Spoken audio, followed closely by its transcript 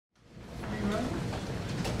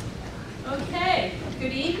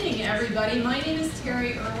everybody. My name is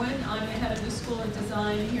Terry Irwin. I'm the head of the School of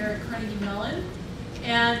Design here at Carnegie Mellon.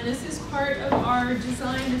 And this is part of our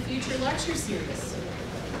Design the Future lecture series.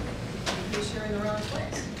 In case you're in the wrong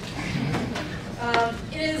place.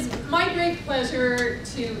 It is my great pleasure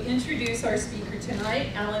to introduce our speaker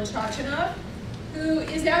tonight, Allan Chochinov, who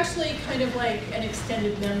is actually kind of like an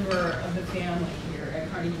extended member of the family here at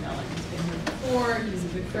Carnegie Mellon. He's been here before, he's a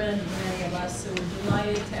good friend of many of us, so we're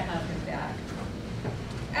delighted to have him back.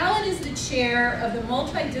 Allan is the chair of the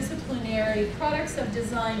multidisciplinary Products of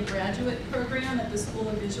Design graduate program at the School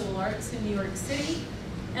of Visual Arts in New York City,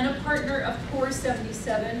 and a partner of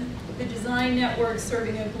Core77, the design network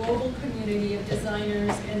serving a global community of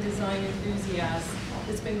designers and design enthusiasts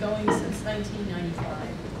that's been going since 1995.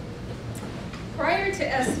 Prior to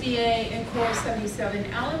SVA and Core77,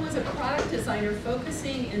 Allan was a product designer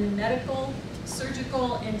focusing in the medical,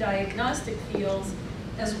 surgical, and diagnostic fields,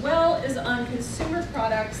 as well as on consumer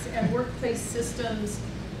products and workplace systems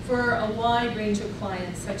for a wide range of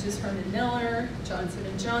clients, such as Herman Miller, Johnson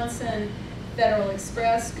 & Johnson, Federal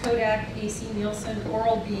Express, Kodak, AC Nielsen,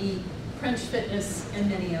 Oral-B, Crunch Fitness, and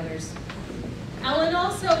many others. Allan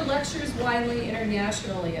also lectures widely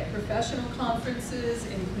internationally at professional conferences,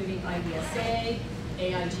 including IBSA,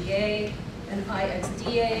 AIGA, and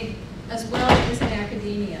IXDA, as well as in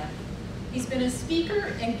academia. He's been a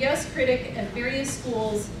speaker and guest critic at various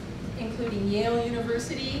schools, including Yale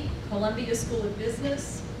University, Columbia School of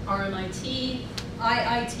Business, RMIT,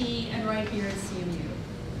 IIT, and right here at CMU.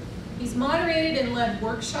 He's moderated and led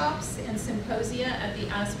workshops and symposia at the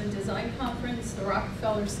Aspen Design Conference, the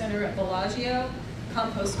Rockefeller Center at Bellagio,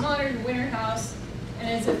 Compost Modern, Winter House,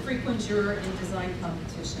 and is a frequent juror in design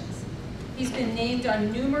competitions. He's been named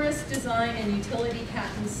on numerous design and utility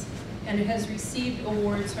patents and has received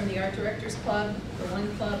awards from the Art Directors Club, the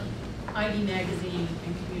One Club, ID Magazine,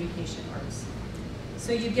 and Communication Arts.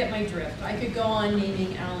 So you get my drift. I could go on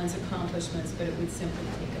naming Allan's accomplishments, but it would simply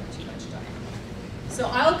take up too much time. So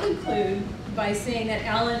I'll conclude by saying that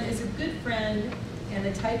Allan is a good friend and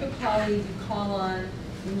the type of colleague you call on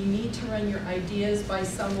when you need to run your ideas by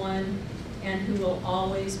someone and who will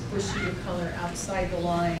always push you to color outside the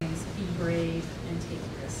lines, be brave, and take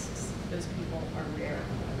risks. Those people are rare.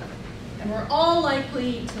 And we're all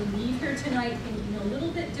likely to leave here tonight thinking a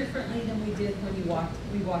little bit differently than we did when we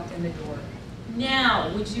walked in the door.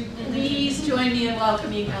 Now, would you please join me in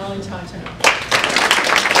welcoming Allan Chochinov?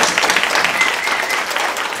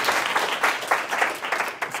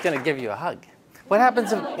 It's going to give you a hug. What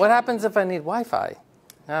happens if I need Wi-Fi?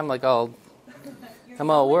 I'm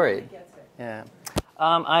all worried. Yeah.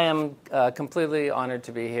 I am completely honored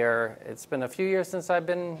to be here. It's been a few years since I've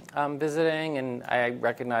been visiting, and I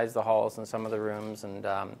recognize the halls and some of the rooms, and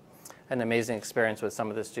an amazing experience with some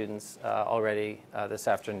of the students already this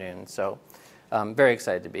afternoon. So I'm very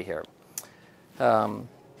excited to be here. I'm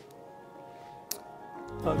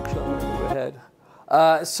going to go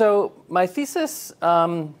ahead. So my thesis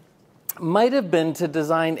might have been to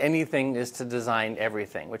design anything is to design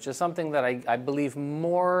everything, which is something that I believe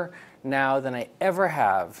more now than I ever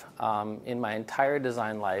have in my entire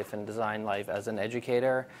design life and design life as an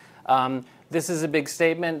educator. This is a big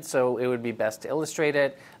statement, so it would be best to illustrate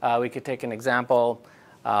it. We could take an example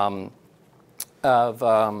of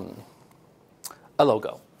a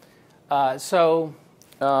logo.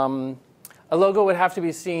 A logo would have to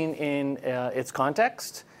be seen in its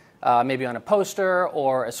context, maybe on a poster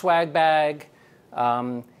or a swag bag.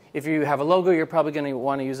 If you have a logo, you're probably going to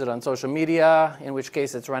want to use it on social media, in which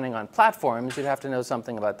case it's running on platforms. You'd have to know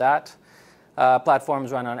something about that.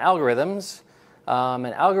 Platforms run on algorithms,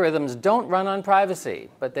 and algorithms don't run on privacy,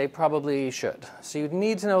 but they probably should. So you'd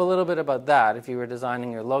need to know a little bit about that if you were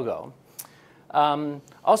designing your logo.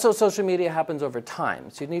 Also, social media happens over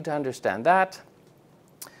time, so you need to understand that.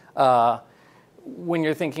 When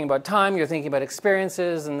you're thinking about time, you're thinking about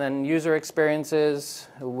experiences and then user experiences,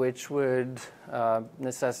 which would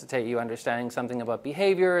necessitate you understanding something about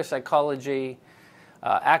behavior, psychology,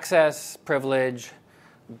 access, privilege,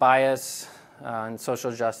 bias, and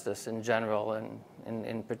social justice in general and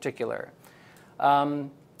in particular.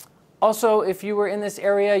 Also, if you were in this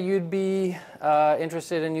area, you'd be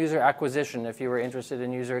interested in user acquisition. If you were interested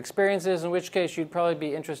in user experiences, in which case you'd probably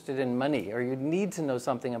be interested in money, or you'd need to know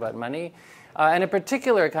something about money. And a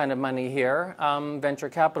particular kind of money here, venture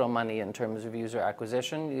capital money in terms of user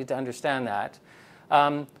acquisition. You need to understand that.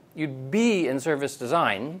 You'd be in service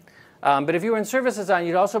design. But if you were in service design,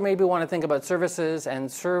 you'd also maybe want to think about services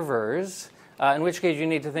and servers, in which case you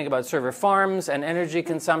need to think about server farms and energy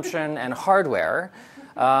consumption and hardware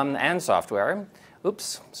and software.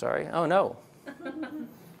 Oops, sorry. Oh, no.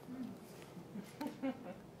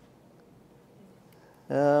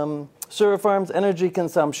 Server farms, energy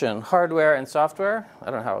consumption, hardware and software.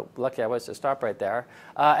 I don't know how lucky I was to stop right there.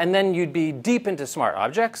 And then you'd be deep into smart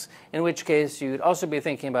objects, in which case you'd also be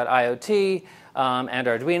thinking about IoT and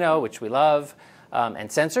Arduino, which we love, and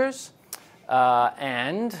sensors.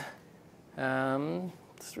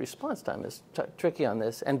 This response time is tricky on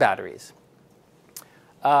this, and batteries.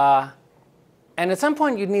 And at some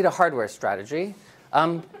point, you'd need a hardware strategy.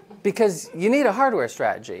 Because you need a hardware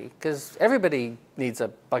strategy, because everybody needs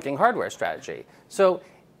a fucking hardware strategy. So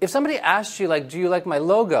if somebody asked you, like, do you like my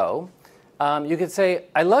logo? You could say,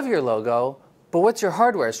 I love your logo, but what's your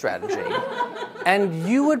hardware strategy? And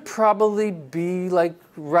you would probably be like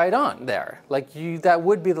right on there. Like that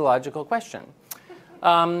would be the logical question.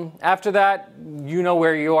 After that, you know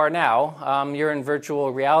where you are now. You're in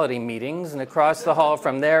virtual reality meetings, and across the hall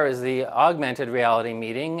from there is the augmented reality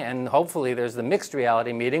meeting, and hopefully there's the mixed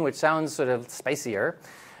reality meeting, which sounds sort of spicier.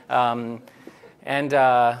 And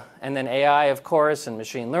then AI, of course, and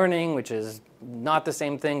machine learning, which is not the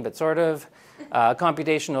same thing, but sort of.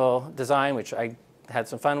 Computational design, which I had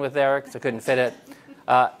some fun with there because I couldn't fit it.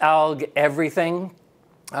 Alg everything.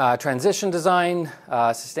 Transition design,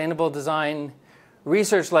 sustainable design,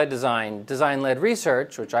 research-led design, design-led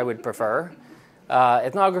research, which I would prefer.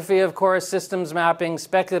 Ethnography, of course, systems mapping,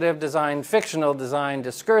 speculative design, fictional design,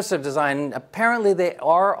 discursive design. Apparently, they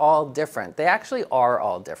are all different. They actually are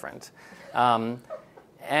all different.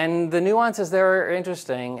 And the nuances there are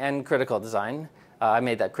interesting, and critical design. I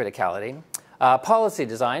made that criticality. Policy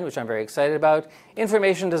design, which I'm very excited about.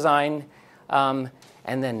 Information design, and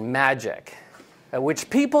then magic. Which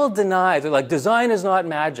people deny. They're like, design is not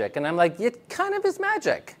magic. And I'm like, it kind of is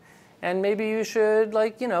magic. And maybe you should,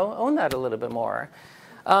 like, you know, own that a little bit more.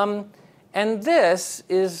 And this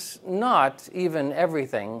is not even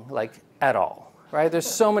everything, like, at all. Right? There's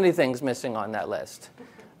so many things missing on that list.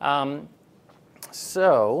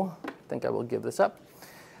 So I think I will give this up.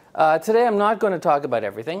 Today I'm not going to talk about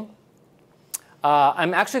everything.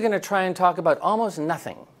 I'm actually going to try and talk about almost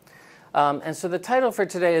nothing. And so the title for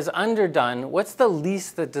today is Underdone, What's the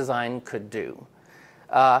Least that Design Could Do?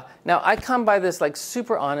 Now, I come by this like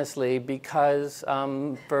super honestly because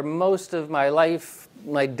for most of my life,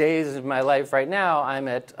 my days of my life right now, I'm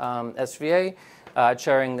at SVA,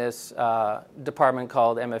 chairing this department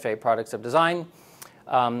called MFA Products of Design.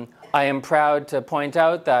 I am proud to point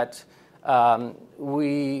out that our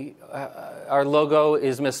logo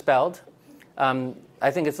is misspelled. I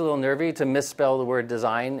think it's a little nervy to misspell the word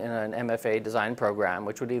design in an MFA design program,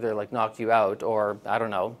 which would either like knock you out or, I don't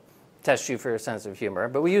know, test you for your sense of humor.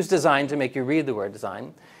 But we use design to make you read the word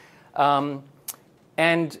design.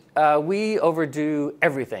 We overdo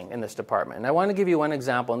everything in this department. And I want to give you one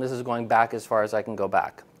example, and this is going back as far as I can go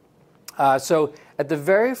back. So at the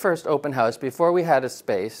very first open house, before we had a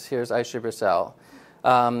space, here's Aisha Brissell,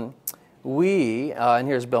 and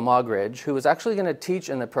here's Bill Mogridge, who was actually going to teach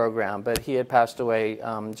in the program, but he had passed away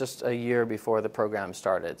just a year before the program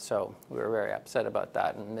started. So we were very upset about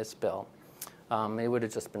that and miss Bill. It would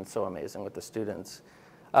have just been so amazing with the students.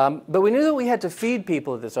 But we knew that we had to feed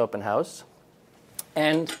people at this open house.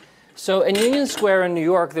 And so in Union Square in New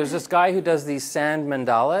York, there's this guy who does these sand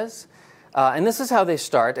mandalas. And this is how they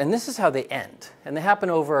start, and this is how they end. And they happen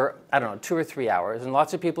over, I don't know, 2 or 3 hours, and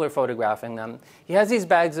lots of people are photographing them. He has these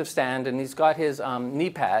bags of sand, and he's got his knee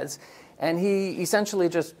pads, and he essentially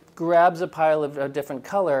just grabs a pile of a different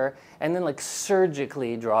color and then like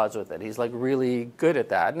surgically draws with it. He's like really good at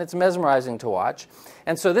that, and it's mesmerizing to watch.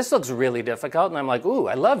 And so this looks really difficult, and I'm like, ooh,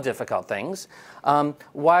 I love difficult things.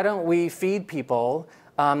 Why don't we feed people?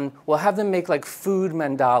 We'll have them make like food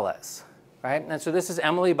mandalas. Right? And so this is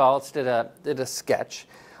Emily Baltz did a sketch.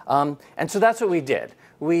 And so that's what we did.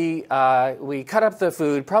 We cut up the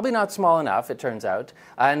food, probably not small enough, it turns out.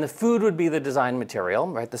 And the food would be the design material,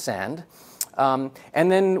 right, the sand. And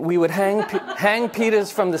then we would hang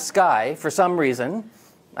pitas from the sky for some reason.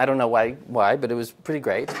 I don't know why, but it was pretty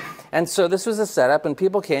great. And so this was a setup, and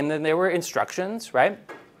people came, and there were instructions, right?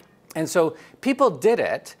 And so people did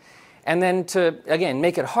it. And then to, again,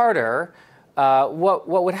 make it harder, what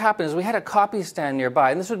would happen is we had a copy stand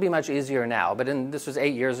nearby, and this would be much easier now, but this was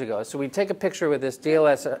 8 years ago. So we'd take a picture with this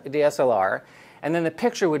DSLR, and then the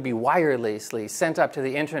picture would be wirelessly sent up to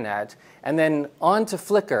the internet, and then onto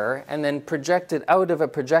Flickr, and then projected out of a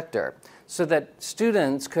projector, so that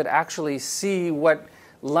students could actually see what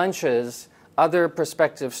lunches other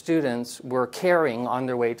prospective students were carrying on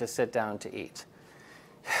their way to sit down to eat.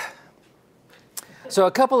 So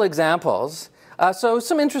a couple examples. So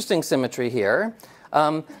some interesting symmetry here.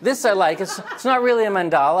 This I like. It's not really a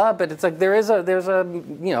mandala, but it's like there's a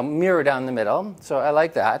mirror down the middle. So I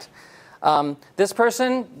like that. This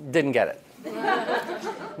person didn't get it.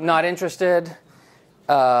 not interested.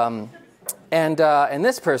 And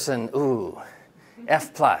this person, ooh,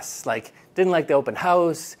 F+. Like, didn't like the open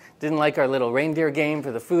house, didn't like our little reindeer game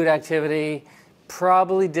for the food activity,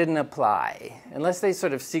 probably didn't apply, unless they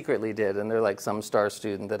sort of secretly did, and they're like some star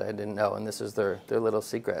student that I didn't know, and this is their little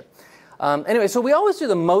secret. Anyway, so we always do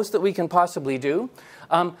the most that we can possibly do.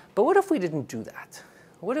 But what if we didn't do that?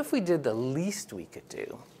 What if we did the least we could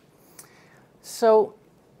do? So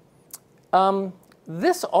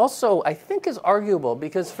this also, I think, is arguable,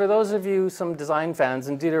 because for those of you, some design fans,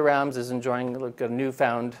 and Dieter Rams is enjoying a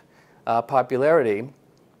newfound popularity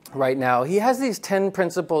right now. He has these 10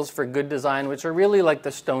 principles for good design, which are really like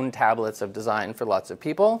the stone tablets of design for lots of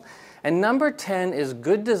people. And number 10 is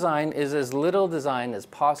good design is as little design as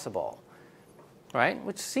possible, right?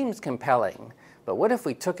 Which seems compelling. But what if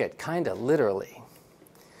we took it kind of literally?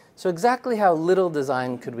 So exactly how little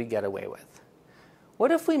design could we get away with?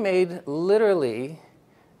 What if we literally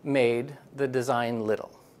made the design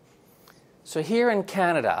little? So here in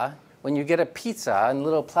Canada, when you get a pizza and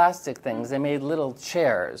little plastic things, they made little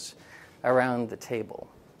chairs around the table.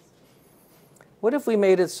 What if we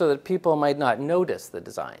made it so that people might not notice the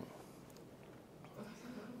design?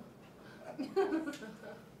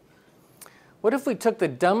 What if we took the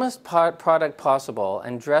dumbest product possible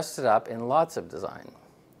and dressed it up in lots of design?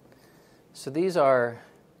 So these are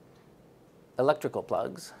electrical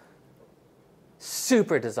plugs,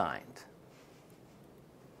 super designed.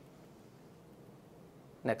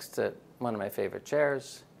 Next to one of my favorite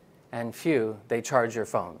chairs, and phew, they charge your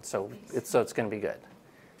phone, so it's going to be good.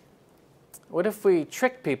 What if we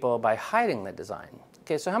trick people by hiding the design?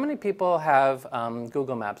 Okay, so how many people have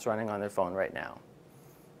Google Maps running on their phone right now?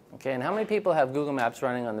 Okay, and how many people have Google Maps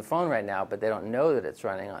running on the phone right now, but they don't know that it's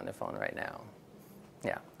running on their phone right now?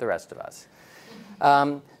 Yeah, the rest of us.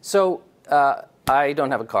 I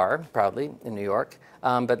don't have a car, proudly, in New York.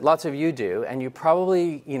 But lots of you do, and you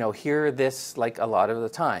probably hear this like a lot of the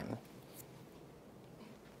time.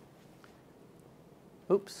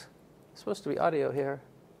 Oops, it's supposed to be audio here.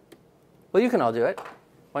 Well, you can all do it.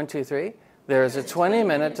 1, 2, 3. There's a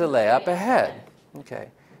 20-minute delay up ahead. Okay.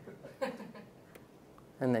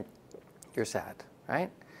 And then you're sad, right?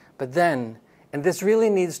 But then, and this really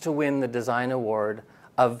needs to win the design award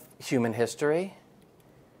of human history,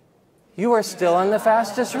 you are still on the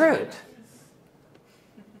fastest route.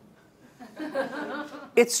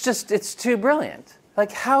 It's too brilliant.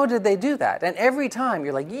 Like, how did they do that? And every time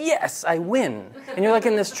you're like, yes, I win. And you're like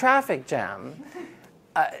in this traffic jam.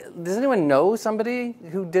 Does anyone know somebody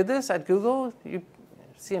who did this at Google?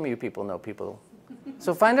 CMU people know people.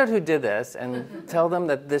 So find out who did this and tell them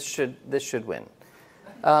that this should win.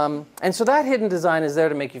 And so that hidden design is there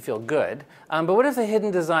to make you feel good. But what if the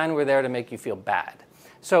hidden design were there to make you feel bad?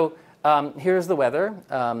 So here's the weather,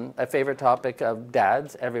 a favorite topic of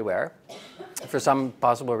dads everywhere, for some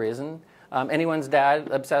possible reason. Anyone's dad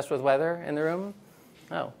obsessed with weather in the room?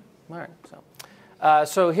 Oh, all right.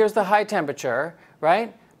 So here's the high temperature,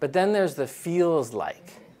 right? But then there's the feels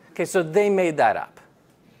like. Okay, so they made that up,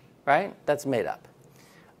 right? That's made up.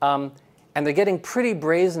 And they're getting pretty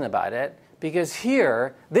brazen about it, because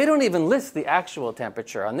here, they don't even list the actual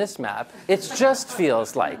temperature on this map. It just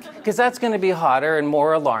feels like, because that's going to be hotter and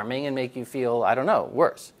more alarming and make you feel, I don't know,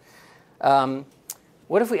 worse.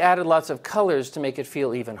 What if we added lots of colors to make it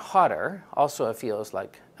feel even hotter? Also a feels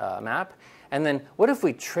like map. And then what if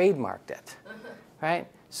we trademarked it, right?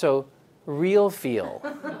 So real feel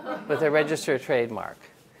with a registered trademark.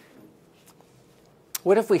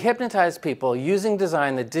 What if we hypnotized people using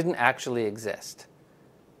design that didn't actually exist?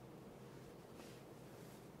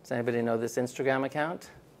 Does anybody know this Instagram account?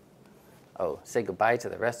 Oh, say goodbye to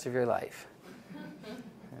the rest of your life.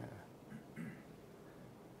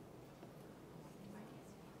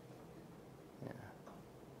 Yeah.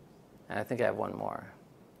 And I think I have one more.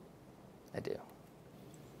 I do.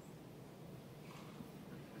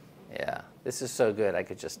 Yeah, this is so good I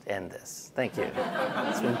could just end this. Thank you.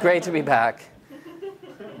 It's been great to be back. Yeah.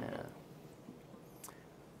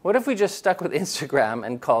 What if we just stuck with Instagram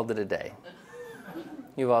and called it a day?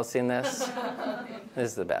 You've all seen this?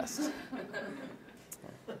 This is the best.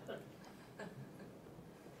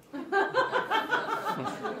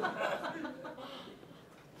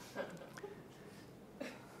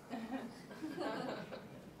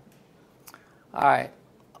 All right.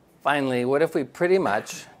 Finally, what if we pretty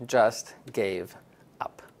much just gave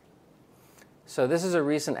up? So this is a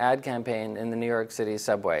recent ad campaign in the New York City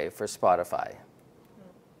subway for Spotify.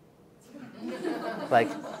 Like,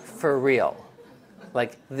 for real.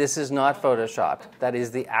 Like, this is not photoshopped. That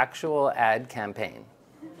is the actual ad campaign.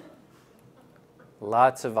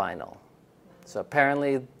 Lots of vinyl. So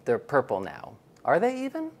apparently they're purple now. Are they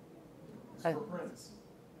even? It's for prints.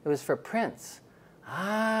 It was for prints.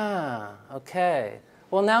 Ah, okay.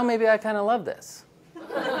 Well, now maybe I kind of love this.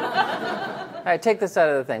 All right, take this out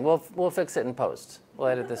of the thing. We'll fix it in post. We'll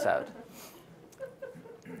edit this out.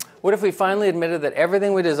 What if we finally admitted that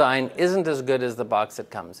everything we design isn't as good as the box it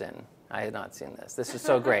comes in? I had not seen this. This is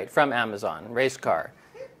so great. From Amazon, race car.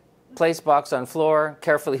 Place box on floor,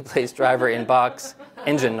 carefully placed driver in box,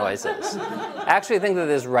 engine noises. I actually think that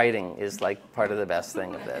this writing is like part of the best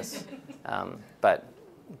thing of this, but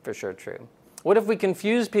for sure true. What if we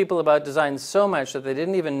confused people about design so much that they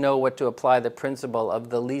didn't even know what to apply the principle of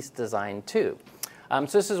the least design to? So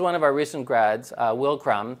this is one of our recent grads, Will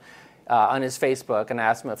Crum, on his Facebook, and I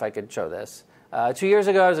asked him if I could show this. 2 years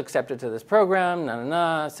ago, I was accepted to this program,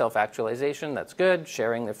 self-actualization, that's good,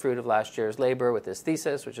 sharing the fruit of last year's labor with his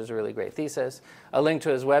thesis, which is a really great thesis, a link to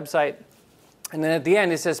his website. And then at the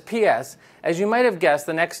end, he says, P.S., as you might have guessed,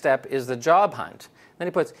 the next step is the job hunt. Then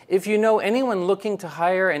he puts, if you know anyone looking to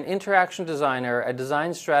hire an interaction designer, a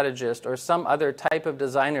design strategist, or some other type of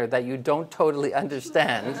designer that you don't totally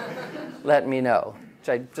understand, let me know. Which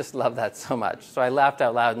I just love that so much. So I laughed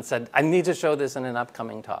out loud and said, I need to show this in an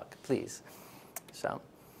upcoming talk, please. So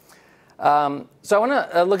I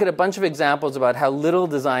want to look at a bunch of examples about how little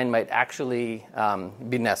design might actually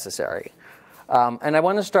be necessary. And I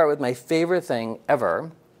want to start with my favorite thing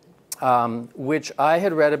ever, which I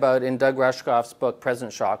had read about in Doug Rushkoff's book,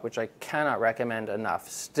 Present Shock, which I cannot recommend enough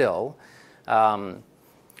still. And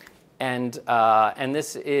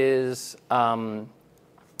this is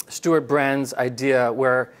Stuart Brand's idea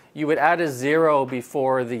where you would add a 0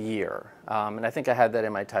 before the year. And I think I had that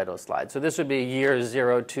in my title slide. So this would be year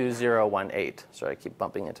 02018. Sorry, I keep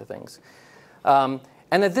bumping into things. And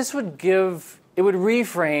that this would it would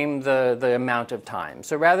reframe the amount of time.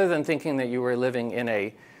 So rather than thinking that you were living in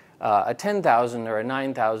a 10,000 or a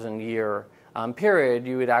 9,000 year period,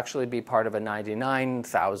 you would actually be part of a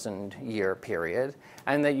 99,000 year period,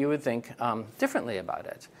 and that you would think differently about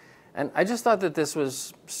it. And I just thought that this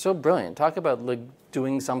was so brilliant. Talk about like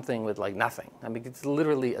doing something with like nothing. I mean, it's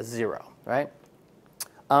literally a 0, right?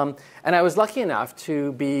 And I was lucky enough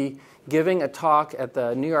to be giving a talk at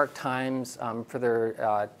the New York Times for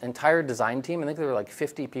their entire design team. I think there were like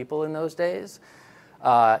 50 people in those days,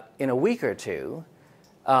 in a week or two.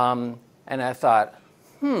 And I thought,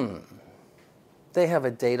 they have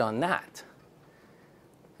a date on that.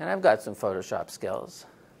 And I've got some Photoshop skills.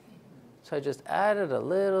 So I just added a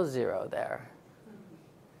little 0 there.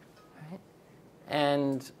 Right?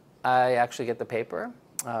 And I actually get the paper.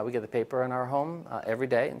 We get the paper in our home every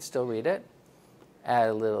day and still read it. Add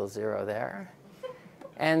a little 0 there.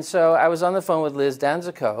 And so I was on the phone with Liz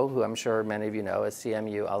Danzico, who I'm sure many of you know, a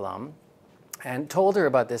CMU alum, and told her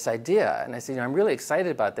about this idea. And I said, I'm really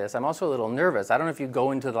excited about this. I'm also a little nervous. I don't know if you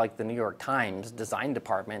go into like the New York Times design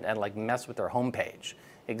department and like mess with their homepage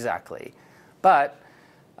exactly. But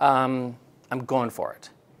I'm going for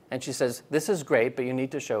it. And she says, this is great, but you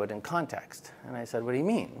need to show it in context. And I said, what do you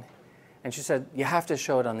mean? And she said, you have to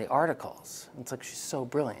show it on the articles. And it's like, she's so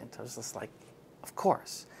brilliant. I was just like, of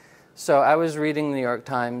course. So I was reading the New York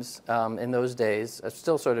Times in those days, I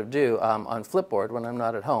still sort of do, on Flipboard when I'm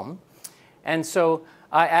not at home. And so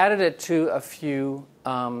I added it to a few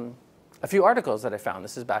articles that I found.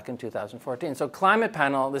 This is back in 2014. So Climate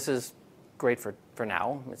Panel, this is great for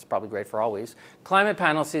now. It's probably great for always. Climate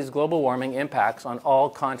Panel sees global warming impacts on all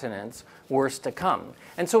continents, worse to come.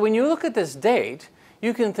 And so when you look at this date,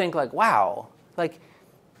 you can think like, wow, like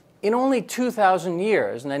in only 2,000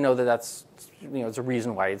 years, and I know that that's, it's a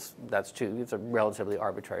reason why it's a relatively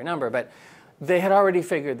arbitrary number, but they had already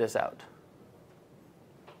figured this out.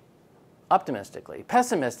 Optimistically.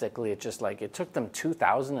 Pessimistically, it's just like it took them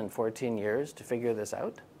 2,014 years to figure this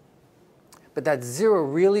out. But that 0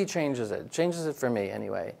 really changes it. Changes it for me,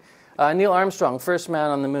 anyway. Neil Armstrong, first man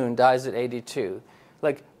on the moon, dies at 82.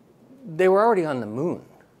 Like, they were already on the moon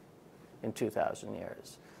in 2,000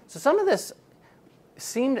 years. So some of this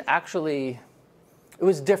seemed actually, it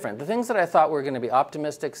was different. The things that I thought were going to be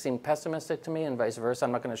optimistic seemed pessimistic to me, and vice versa.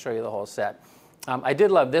 I'm not going to show you the whole set. I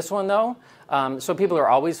did love this one, though. So people are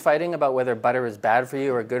always fighting about whether butter is bad for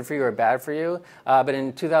you or good for you or bad for you. But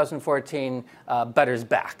in 2014, butter's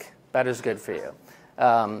back. Butter's good for you.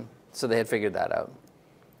 So they had figured that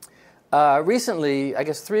out. Recently, I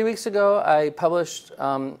guess 3 weeks ago, I published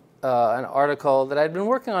an article that I'd been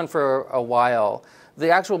working on for a while, the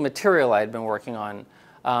actual material I'd been working on,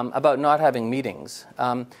 about not having meetings.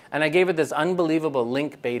 And I gave it this unbelievable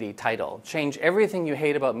link-baity title, change everything you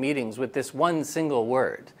hate about meetings with this one single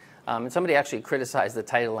word. And somebody actually criticized the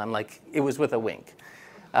title. I'm like, it was with a wink.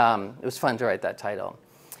 It was fun to write that title.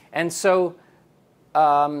 And so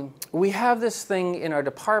we have this thing in our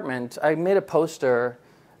department. I made a poster,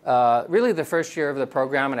 really the first year of the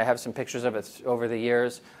program, and I have some pictures of it over the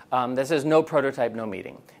years, that says no prototype, no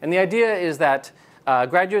meeting. And the idea is that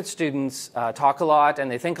graduate students talk a lot and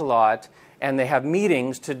they think a lot, and they have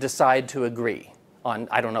meetings to decide to agree on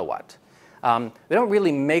I don't know what. They don't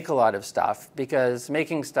really make a lot of stuff because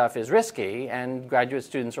making stuff is risky, and graduate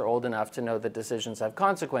students are old enough to know that decisions have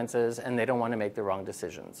consequences, and they don't want to make the wrong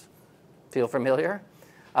decisions. Feel familiar?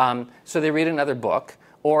 So they read another book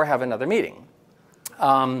or have another meeting.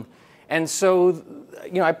 And so,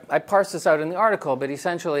 I parse this out in the article, but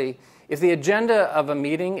essentially, if the agenda of a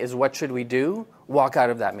meeting is what should we do, walk out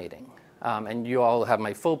of that meeting. And you all have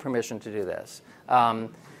my full permission to do this.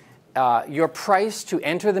 Your price to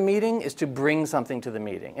enter the meeting is to bring something to the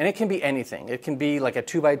meeting. And it can be anything. It can be like a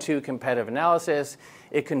 2x2 competitive analysis.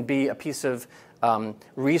 It can be a piece of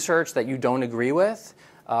research that you don't agree with.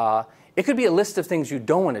 It could be a list of things you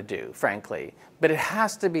don't want to do, frankly. But it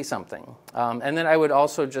has to be something. And then I would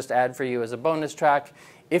also just add for you as a bonus track,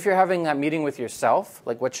 if you're having that meeting with yourself,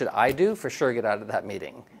 like what should I do? For sure get out of that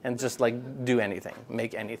meeting and just like do anything,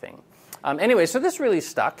 make anything. Anyway, so this really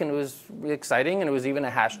stuck, and it was really exciting, and it was even a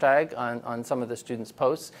hashtag on some of the students'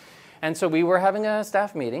 posts. And so we were having a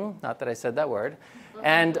staff meeting, not that I said that word,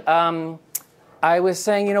 and I was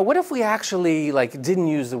saying, what if we actually didn't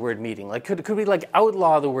use the word meeting? Like, could we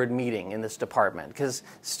outlaw the word meeting in this department? Because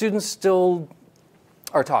students still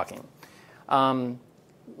are talking.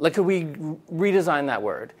 Could we redesign that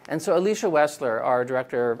word? And so Alicia Wessler, our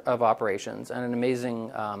director of operations and an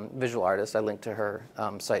amazing visual artist, I linked to her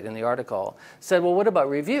site in the article, said, well, what about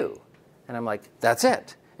review? And I'm like, that's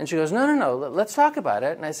it. And she goes, no, let's talk about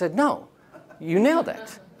it. And I said, no, you nailed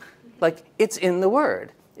it. It's in the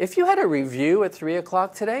word. If you had a review at 3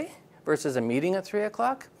 o'clock today versus a meeting at 3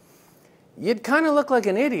 o'clock, you'd kind of look like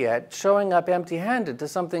an idiot showing up empty-handed to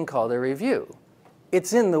something called a review.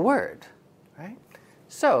 It's in the word, right?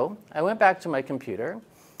 So I went back to my computer,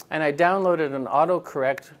 and I downloaded an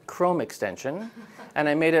autocorrect Chrome extension, and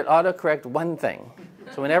I made it autocorrect one thing.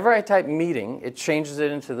 So whenever I type meeting, it changes it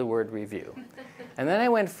into the word review. And then I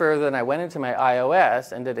went further, and I went into my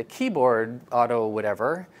iOS and did a keyboard auto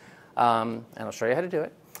whatever, and I'll show you how to do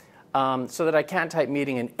it. So that I can't type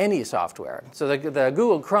meeting in any software. So the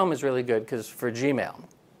Google Chrome is really good because for Gmail.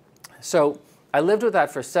 So I lived with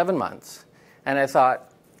that for 7 months, and I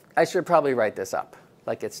thought, I should probably write this up,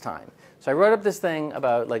 like it's time. So I wrote up this thing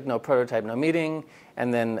about no prototype, no meeting,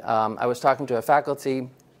 and then I was talking to a faculty.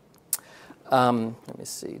 Let me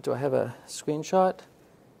see, do I have a screenshot?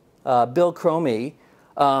 Bill Cromie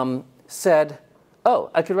said,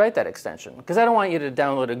 oh, I could write that extension, because I don't want you to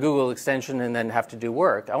download a Google extension and then have to do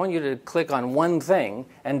work. I want you to click on one thing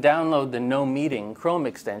and download the no meeting Chrome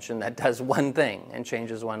extension that does one thing and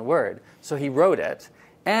changes one word. So he wrote it,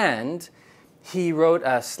 and he wrote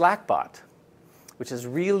a Slack bot, which is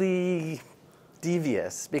really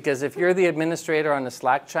devious, because if you're the administrator on a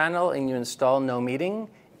Slack channel and you install no meeting,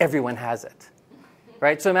 everyone has it,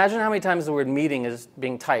 right? So imagine how many times the word meeting is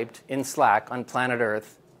being typed in Slack on planet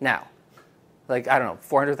Earth now. I don't know,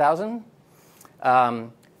 400,000?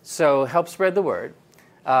 So help spread the word.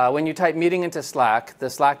 When you type meeting into Slack, the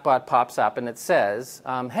Slack bot pops up and it says,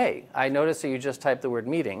 hey, I noticed that you just typed the word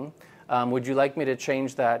meeting. Would you like me to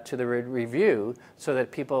change that to the word review so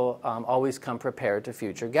that people always come prepared to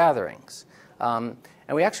future gatherings? And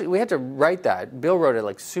we had to write that. Bill wrote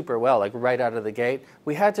it super well, right out of the gate.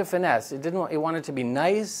 We had to finesse. It wanted to be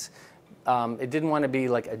nice. It didn't want to be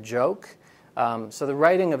a joke. So the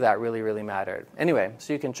writing of that really, really mattered. Anyway,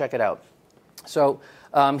 so you can check it out. So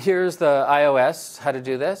here's the iOS, how to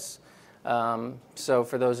do this. So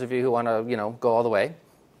for those of you who want to, go all the way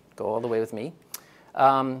with me.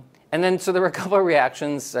 And then, so there were a couple of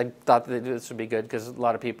reactions. I thought that this would be good because a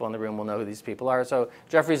lot of people in the room will know who these people are. So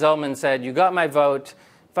Jeffrey Zeltman said, you got my vote,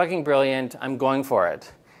 fucking brilliant, I'm going for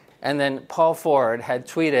it. And then Paul Ford had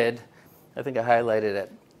tweeted, I think I highlighted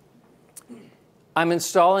it, I'm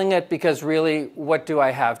installing it because really, what do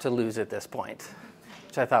I have to lose at this point?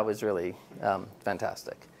 Which I thought was really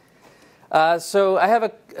fantastic. So I have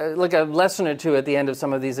a lesson or two at the end of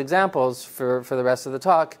some of these examples for the rest of the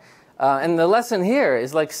talk. And the lesson here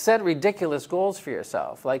is set ridiculous goals for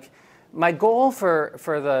yourself. My goal for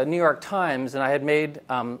the New York Times, and I had made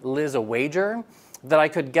Liz a wager, that I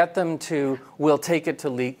could get them to, we'll take it to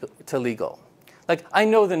legal. I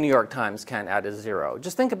know the New York Times can't add a zero.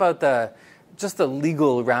 Just think about just the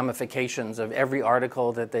legal ramifications of every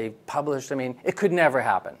article that they published. I mean, it could never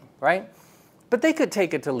happen, right? But they could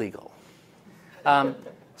take it to legal.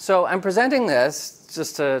 So I'm presenting this,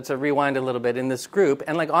 just to rewind a little bit, in this group.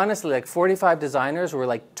 And honestly, 45 designers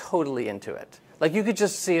were totally into it. Like you could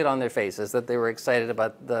just see it on their faces that they were excited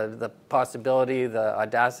about the possibility, the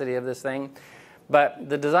audacity of this thing. But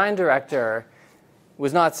the design director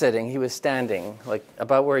was not sitting, he was standing, like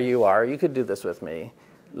about where you are. You could do this with me.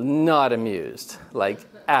 Not amused, like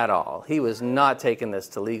at all. He was not taking this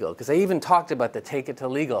to legal, because I even talked about the take it to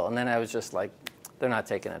legal, and then I was just like, they're not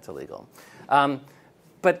taking it to legal.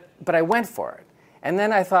 But I went for it. And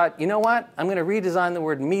then I thought, you know what? I'm going to redesign the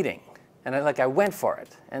word meeting. And I went for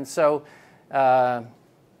it. And so that's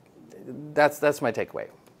my takeaway.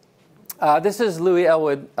 This is Louis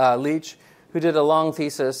Elwood Leach, who did a long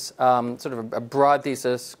thesis, sort of a broad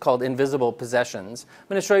thesis called Invisible Possessions. I'm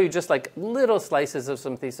going to show you just like little slices of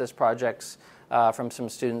some thesis projects from some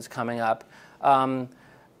students coming up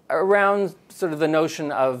around sort of the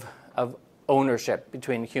notion of ownership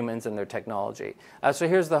between humans and their technology. So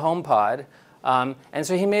here's the HomePod. And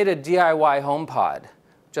so he made a DIY HomePod,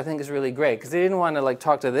 which I think is really great, because he didn't want to like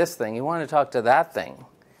talk to this thing. He wanted to talk to that thing.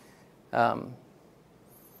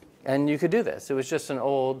 And you could do this. It was just an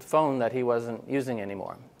old phone that he wasn't using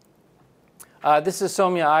anymore. This is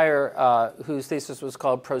Soumya Iyer, whose thesis was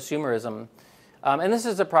called Prosumerism. And this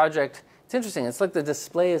is a project. It's interesting. It's like the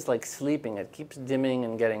display is like sleeping. It keeps dimming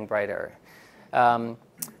and getting brighter.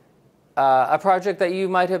 A project that you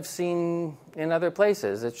might have seen in other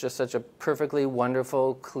places. It's just such a perfectly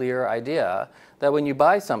wonderful, clear idea that when you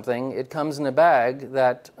buy something, it comes in a bag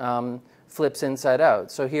that flips inside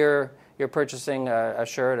out. So here you're purchasing a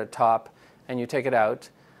shirt, a top, and you take it out,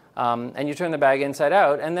 and you turn the bag inside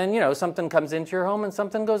out, and then something comes into your home and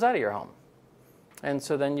something goes out of your home. And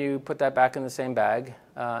so then you put that back in the same bag,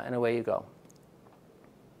 and away you go.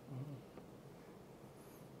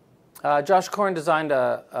 Josh Korn designed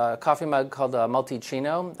a coffee mug called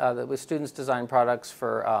Multicino that was students design products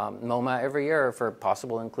for MoMA every year for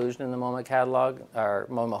possible inclusion in the MoMA catalog, or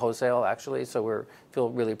MoMA wholesale, actually. So we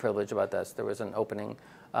feel really privileged about this. There was an opening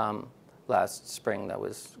last spring that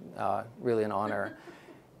was really an honor.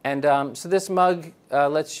 And so this mug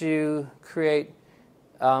lets you create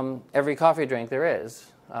every coffee drink there is.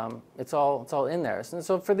 It's all in there. And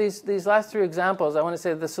so for these last three examples, I want to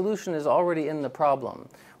say the solution is already in the problem.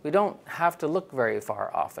 We don't have to look very far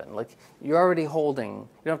often. Like you're already holding. You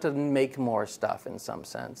don't have to make more stuff in some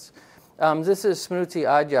sense. This is Smruti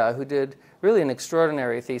Adya, who did really an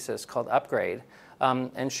extraordinary thesis called Upgrade.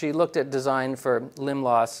 And she looked at design for limb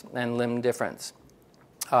loss and limb difference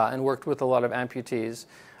and worked with a lot of amputees.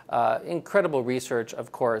 Incredible research,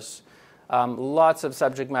 of course. Lots of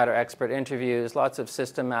subject matter expert interviews, lots of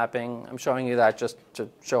system mapping. I'm showing you that just to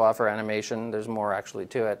show off her animation. There's more actually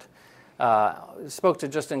to it. Spoke to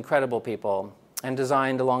just incredible people and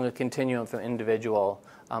designed along a continuum from individual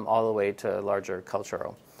all the way to larger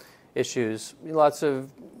cultural issues. Lots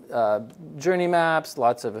of journey maps,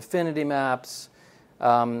 lots of affinity maps.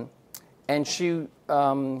 And she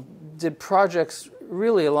did projects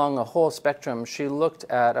really along a whole spectrum. She looked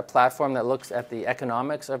at a platform that looks at the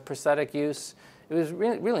economics of prosthetic use. It was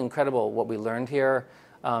really incredible what we learned here.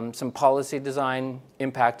 Some policy design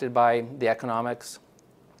impacted by the economics.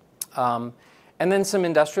 And then some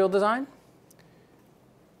industrial design.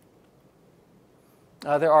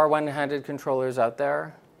 There are one-handed controllers out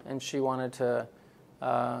there, and she wanted to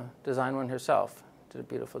design one herself. Did a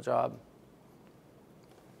beautiful job.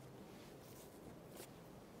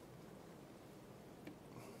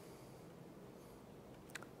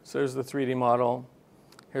 So there's the 3D model.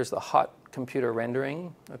 Here's the hot computer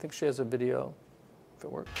rendering. I think she has a video, if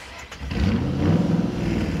it works.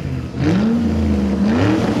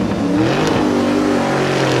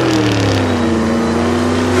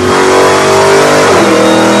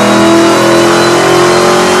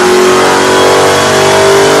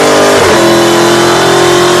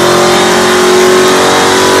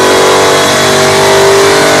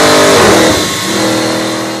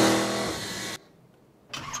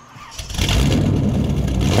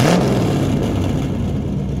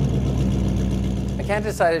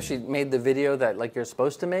 Decide if she made the video that like you're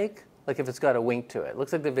supposed to make, like if it's got a wink to it. It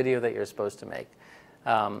looks like the video that you're supposed to make.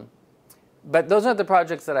 But those aren't the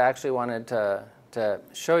projects that I actually wanted to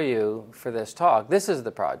show you for this talk. This is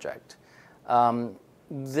the project.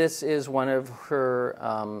 This is one of her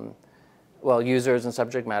users and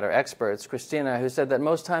subject matter experts, Christina, who said that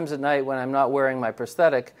most times at night when I'm not wearing my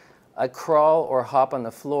prosthetic, I crawl or hop on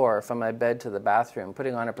the floor from my bed to the bathroom.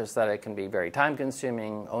 Putting on a prosthetic can be very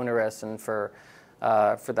time-consuming, onerous, and for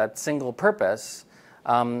that single purpose,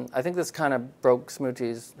 I think this kind of broke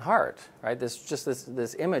Smruti's heart, right?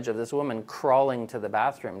 This image of this woman crawling to the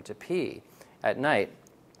bathroom to pee at night.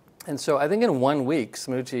 And so I think in 1 week,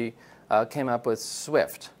 Smruti came up with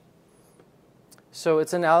Swift. So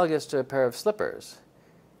it's analogous to a pair of slippers.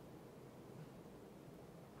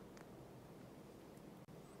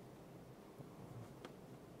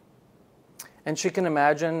 And she can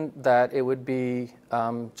imagine that it would be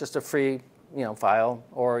just a free file,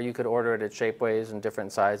 or you could order it at Shapeways in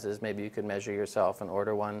different sizes. Maybe you could measure yourself and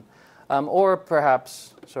order one. Or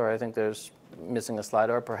perhaps, sorry, I think there's missing a slide,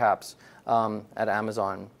 or perhaps at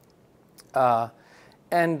Amazon.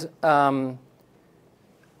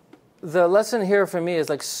 The lesson here for me is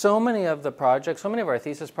like so many of the projects, so many of our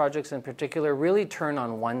thesis projects in particular, really turn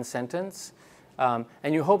on one sentence. And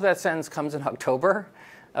you hope that sentence comes in October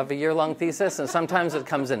of a year-long thesis, and sometimes it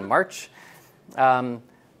comes in March.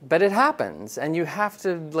 But it happens, and you have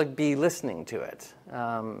to be listening to it.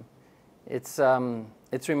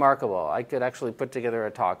 It's remarkable. I could actually put together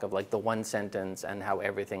a talk of the one sentence and how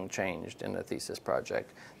everything changed in a thesis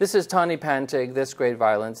project. This is Tawny Pantig, This Great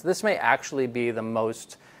Violence. This may actually be the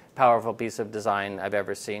most powerful piece of design I've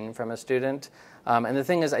ever seen from a student. And the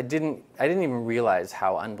thing is, I didn't even realize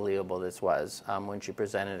how unbelievable this was when she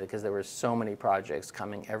presented it, because there were so many projects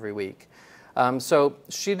coming every week. So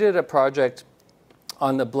she did a project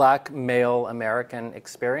on the Black male American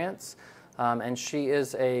experience, and she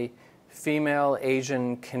is a female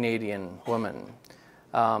Asian Canadian woman.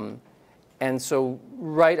 And so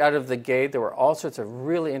right out of the gate, there were all sorts of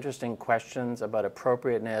really interesting questions about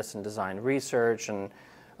appropriateness and design research, and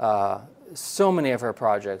so many of her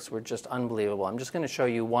projects were just unbelievable. I'm just going to show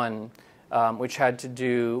you one which had to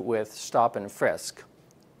do with stop and frisk,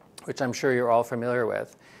 which I'm sure you're all familiar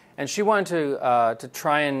with. And she wanted to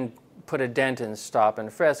try and put a dent in stop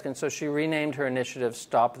and frisk, and so she renamed her initiative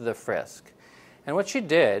Stop the Frisk. And what she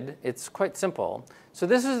did, it's quite simple. So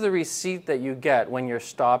this is the receipt that you get when you're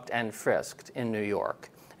stopped and frisked in New York.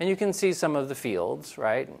 And you can see some of the fields,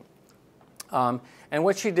 right? And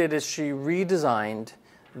what she did is she redesigned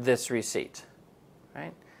this receipt,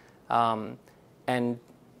 right? And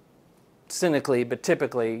cynically, but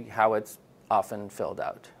typically, how it's often filled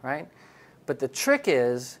out, right? But the trick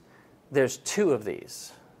is there's two of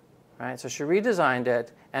these, right? So she redesigned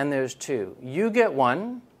it, and there's two. You get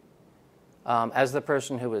one as the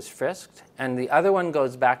person who was frisked, and the other one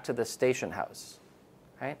goes back to the station house,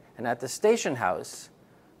 right? And at the station house,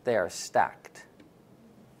 they are stacked.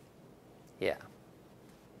 Yeah.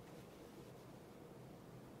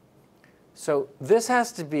 So this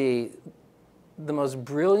has to be the most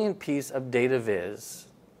brilliant piece of data viz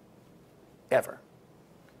ever.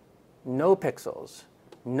 No pixels,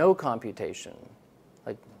 no computation,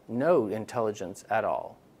 no intelligence at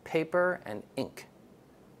all. Paper and ink.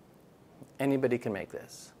 Anybody can make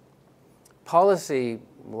this. Policy,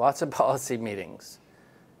 lots of policy meetings,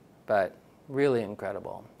 but really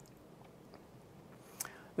incredible.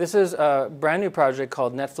 This is a brand new project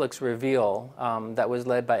called Netflix Reveal that was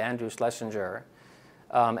led by Andrew Schlesinger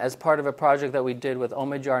as part of a project that we did with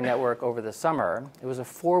Omidyar Network over the summer. It was a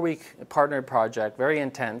 4-week partnered project, very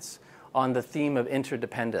intense, on the theme of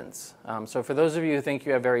interdependence. So for those of you who think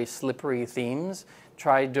you have very slippery themes,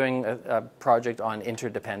 try doing a project on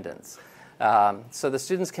interdependence. So the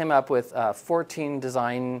students came up with 14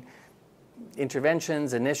 design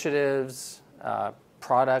interventions, initiatives,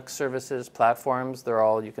 products, services, platforms. They're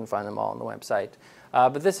all, you can find them all on the website.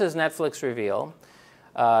 But this is Netflix Reveal.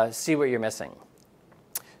 See what you're missing.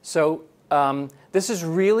 So this is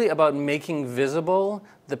really about making visible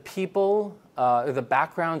the people, or the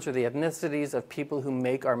backgrounds or the ethnicities of people who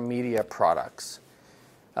make our media products.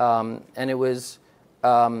 And it was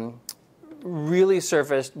really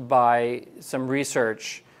surfaced by some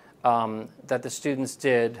research that the students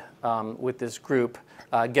did with this group,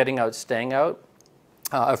 Getting Out, Staying Out,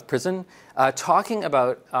 of prison, talking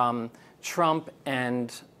about Trump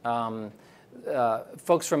and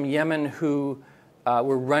folks from Yemen who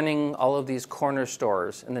were running all of these corner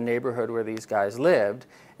stores in the neighborhood where these guys lived.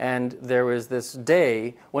 And there was this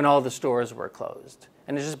day when all the stores were closed.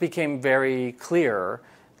 And it just became very clear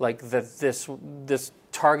that this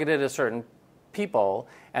targeted a certain people,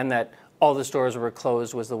 and that all the stores were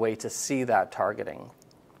closed was the way to see that targeting.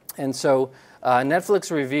 And so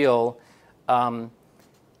Netflix Reveal,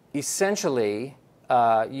 essentially,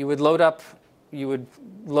 you would load up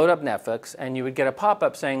Netflix, and you would get a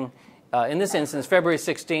pop-up saying, in this instance, February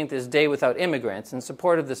 16th is Day Without Immigrants. In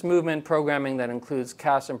support of this movement, programming that includes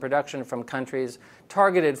cast and production from countries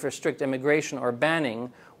targeted for strict immigration or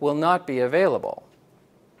banning will not be available.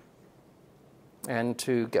 And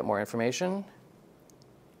to get more information,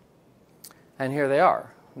 and here they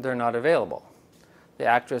are. They're not available. The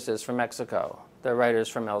actress is from Mexico. The writer is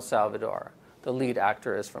from El Salvador. The lead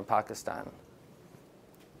actor is from Pakistan.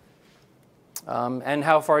 And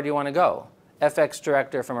how far do you want to go? FX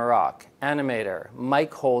director from Iraq, animator,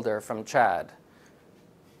 mic holder from Chad.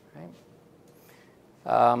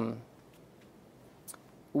 Right?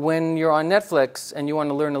 when you're on Netflix and you want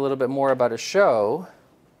to learn a little bit more about a show,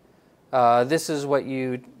 this is what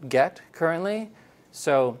you get currently.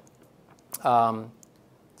 So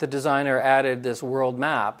the designer added this world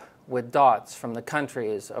map with dots from the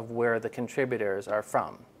countries of where the contributors are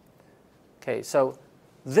from. Okay, so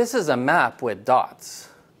this is a map with dots.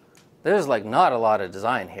 There's like not a lot of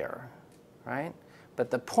design here, right? But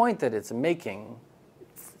the point that it's making,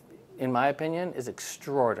 in my opinion, is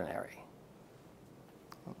extraordinary.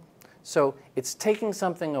 So it's taking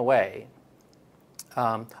something away.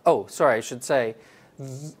 Oh, sorry, I should say,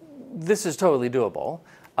 this is totally doable.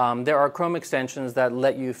 There are Chrome extensions that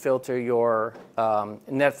let you filter your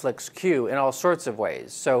Netflix queue in all sorts of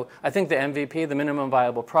ways. So I think the MVP, the minimum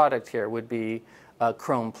viable product here, would be a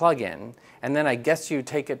Chrome plugin. And then I guess you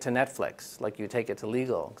take it to Netflix, like you take it to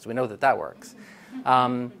legal, because we know that that works.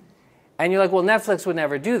 And you're like, well, Netflix would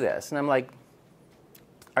never do this. And I'm like,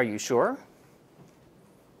 are you sure?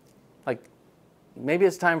 Like, maybe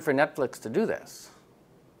it's time for Netflix to do this.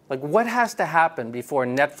 Like, what has to happen before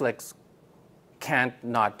Netflix can't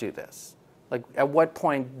not do this? Like, at what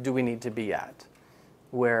point do we need to be at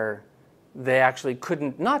where they actually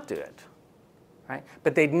couldn't not do it, right?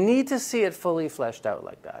 But they'd need to see it fully fleshed out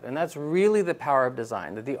like that. And that's really the power of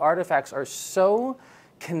design, that the artifacts are so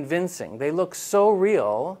convincing, they look so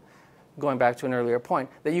real, going back to an earlier point,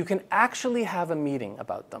 that you can actually have a meeting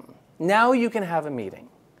about them. Now you can have a meeting.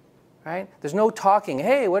 Right? There's no talking,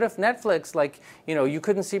 hey, what if Netflix, like, you know, you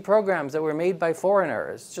couldn't see programs that were made by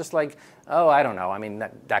foreigners? Just like, oh, I don't know, I mean,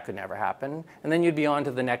 that could never happen. And then you'd be on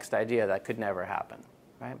to the next idea that could never happen,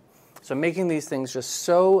 right? So making these things just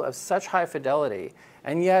so, of such high fidelity,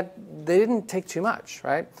 and yet they didn't take too much,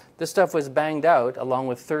 right? This stuff was banged out along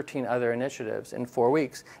with 13 other initiatives in 4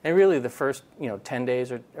 weeks. And really the first, 10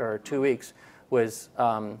 days or 2 weeks was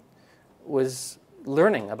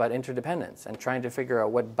learning about interdependence and trying to figure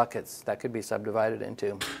out what buckets that could be subdivided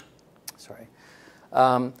into. Sorry.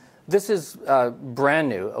 This is brand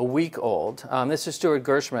new, a week old. This is Stuart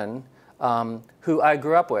Gershman, who I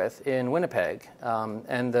grew up with in Winnipeg.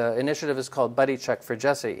 And the initiative is called Buddy Check for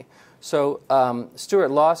Jesse. So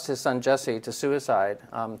Stuart lost his son Jesse to suicide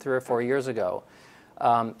 3 or 4 years ago,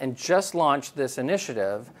 and just launched this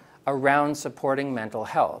initiative around supporting mental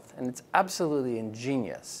health. And it's absolutely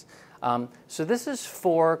ingenious. So this is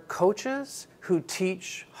for coaches who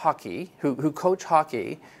teach hockey, who coach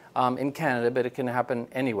hockey in Canada, but it can happen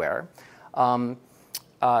anywhere.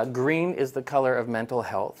 Green is the color of mental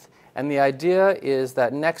health. And the idea is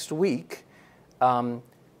that next week,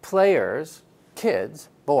 players, kids,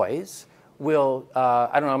 boys, will,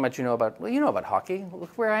 I don't know how much you know about, well, you know about hockey.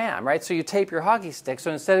 Look where I am, right? So you tape your hockey stick.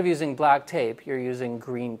 So instead of using black tape, you're using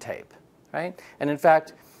green tape, right? And in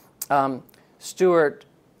fact, Stuart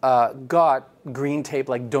got green tape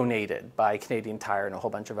like donated by Canadian Tire and a whole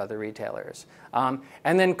bunch of other retailers. And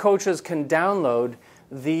then coaches can download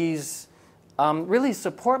these really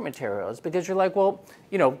support materials, because you're like, well,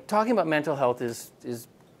 talking about mental health is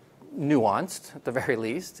nuanced at the very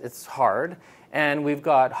least. It's hard. And we've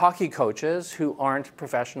got hockey coaches who aren't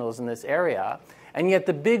professionals in this area. And yet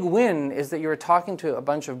the big win is that you're talking to a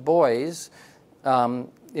bunch of boys,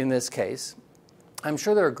 in this case. I'm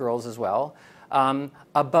sure there are girls as well.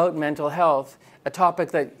 About mental health, a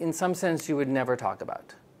topic that in some sense you would never talk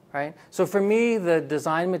about, right? So for me, the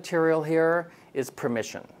design material here is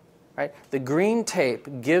permission, right? The green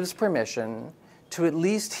tape gives permission to at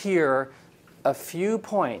least hear a few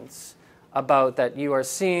points about that you are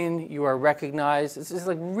seen, you are recognized. It's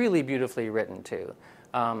like really beautifully written too.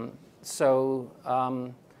 I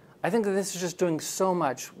think that this is just doing so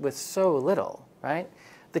much with so little, right?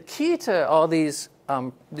 The key to all these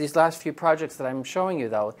last few projects that I'm showing you,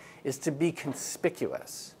 though, is to be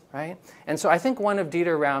conspicuous, right? And so I think one of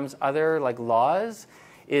Dieter Rams' other laws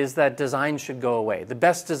is that design should go away. The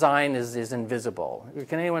best design is invisible.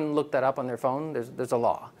 Can anyone look that up on their phone? There's a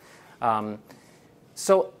law.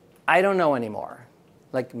 So I don't know anymore.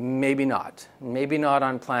 Maybe not. Maybe not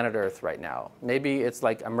on planet Earth right now. Maybe it's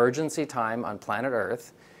like emergency time on planet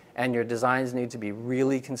Earth, and your designs need to be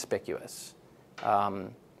really conspicuous.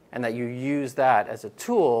 And that you use that as a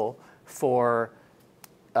tool for,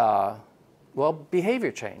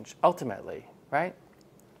 behavior change, ultimately, right?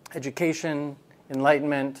 Education,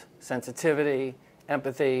 enlightenment, sensitivity,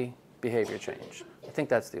 empathy, behavior change. I think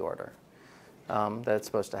that's the order that's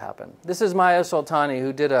supposed to happen. This is Maya Soltani,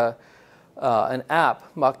 who did an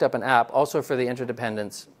app, mocked up an app, also for the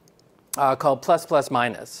interdependence, called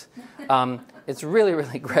 ++-. It's really,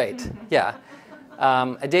 really great, yeah.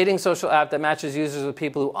 A dating social app that matches users with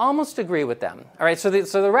people who almost agree with them. All right, so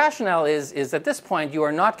the rationale is at this point, you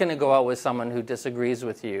are not going to go out with someone who disagrees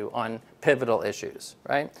with you on pivotal issues,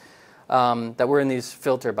 right? That we're in these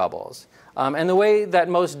filter bubbles. And the way that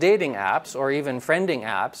most dating apps or even friending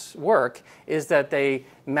apps work is that they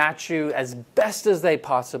match you as best as they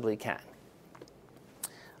possibly can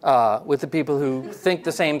with the people who think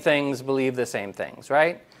the same things, believe the same things,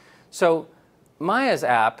 right? So Maya's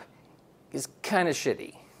app is kind of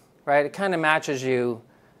shitty, right? It kind of matches you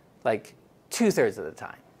like 2/3 of the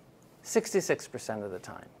time, 66% of the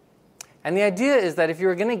time. And the idea is that if you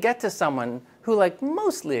were going to get to someone who like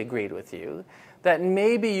mostly agreed with you, that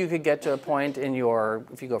maybe you could get to a point in your,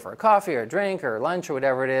 if you go for a coffee or a drink or lunch or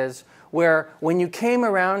whatever it is, where when you came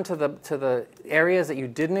around to the areas that you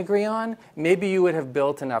didn't agree on, maybe you would have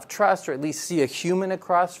built enough trust or at least see a human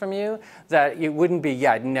across from you that it wouldn't be,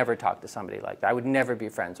 yeah, I'd never talk to somebody like that. I would never be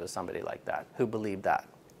friends with somebody like that who believed that.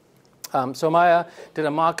 So Maya did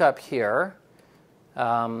a mock-up here.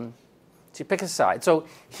 So you pick a side. So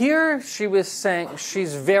here she was saying,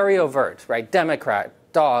 she's very overt, right? Democrat,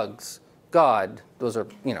 dogs, God, those are,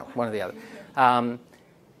 one or the other.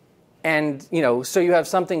 And, so you have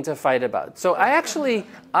something to fight about. So I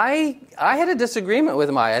had a disagreement with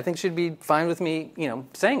Maya. I think she'd be fine with me,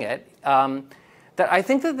 saying it, that I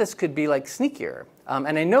think that this could be like sneakier.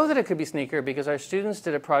 And I know that it could be sneakier because our students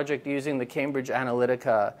did a project using the Cambridge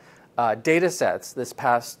Analytica data sets this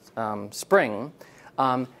past spring.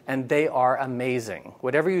 And they are amazing.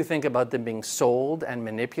 Whatever you think about them being sold and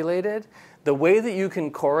manipulated, the way that you can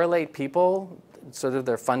correlate people, sort of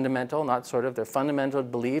their fundamental, not sort of, their fundamental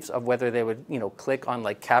beliefs of whether they would, click on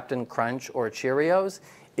like Captain Crunch or Cheerios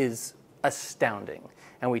is astounding.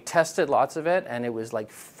 And we tested lots of it, and it was like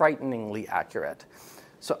frighteningly accurate.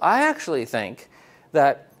 So I actually think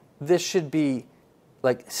that this should be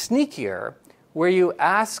like sneakier, where you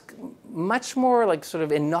ask much more like sort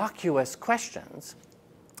of innocuous questions.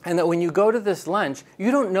 And that when you go to this lunch, you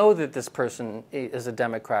don't know that this person is a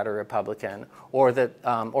Democrat or Republican, or that,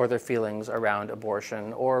 or their feelings around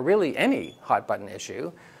abortion, or really any hot button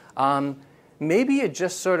issue. Maybe you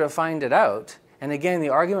just sort of find it out. And again, the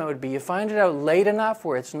argument would be you find it out late enough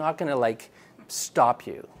where it's not going to like stop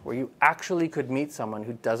you, where you actually could meet someone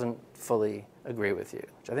who doesn't fully agree with you,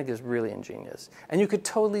 which I think is really ingenious. And you could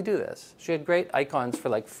totally do this. She had great icons for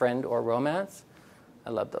like friend or romance. I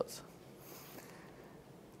love those.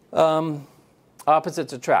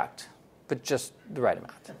 Opposites attract, but just the right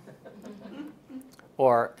amount.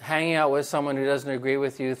 Or hanging out with someone who doesn't agree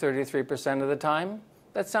with you 33% of the time.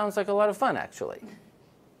 That sounds like a lot of fun, actually.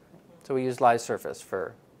 So we use Live Surface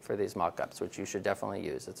for these mock-ups, which you should definitely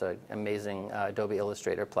use. It's an amazing Adobe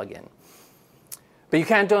Illustrator plugin. But you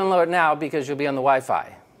can't download it now because you'll be on the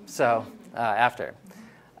Wi-Fi. So after.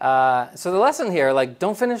 So the lesson here, like,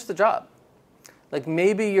 don't finish the job. Like,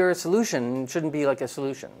 maybe your solution shouldn't be like a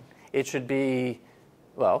solution. It should be,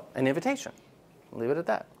 well, an invitation. I'll leave it at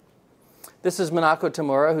that. This is Minako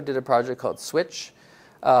Tamura, who did a project called Switch.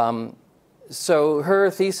 So her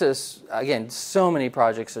thesis, again, so many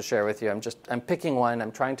projects to share with you. I'm picking one.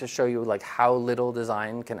 I'm trying to show you like how little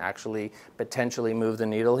design can actually potentially move the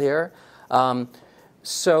needle here.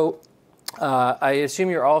 So I assume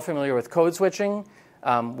you're all familiar with code switching.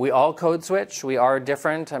 We all code switch. We are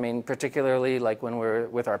different. I mean, particularly like when we're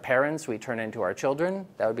with our parents, we turn into our children.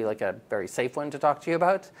 That would be like a very safe one to talk to you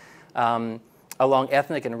about. Along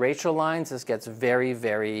ethnic and racial lines, this gets very,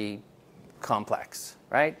 very complex,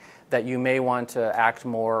 right? That you may want to act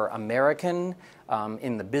more American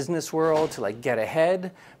in the business world to like get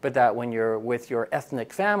ahead, but that when you're with your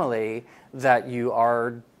ethnic family, that you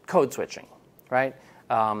are code switching, right?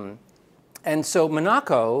 And so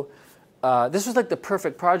Minako, this was like the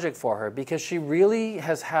perfect project for her because she really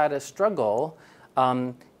has had a struggle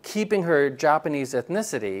keeping her Japanese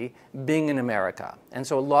ethnicity being in America. And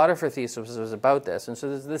so a lot of her thesis was about this. And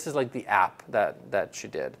so this is like the app that she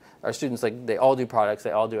did. Our students, like, they all do products,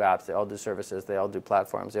 they all do apps, they all do services, they all do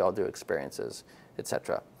platforms, they all do experiences,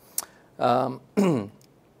 etc.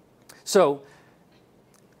 So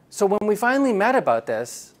when we finally met about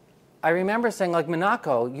this, I remember saying, like,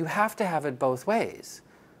 Minako, you have to have it both ways.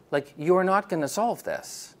 Like, you are not going to solve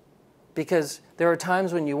this because there are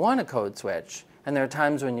times when you want to code switch and there are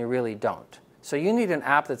times when you really don't. So you need an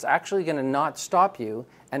app that's actually going to not stop you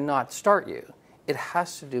and not start you. It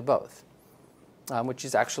has to do both, which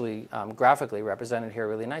is actually graphically represented here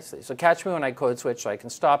really nicely. So catch me when I code switch so I can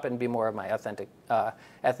stop and be more of my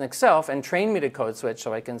ethnic self, and train me to code switch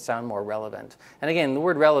so I can sound more relevant. And again, the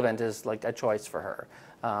word relevant is like a choice for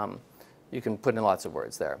her. You can put in lots of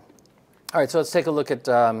words there. All right, so let's take a look at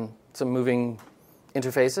some moving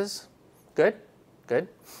interfaces. Good? Good.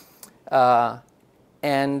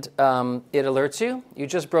 And it alerts you. You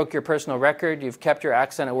just broke your personal record. You've kept your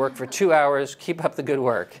accent at work for 2 hours. Keep up the good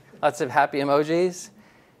work. Lots of happy emojis.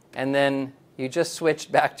 And then you just switched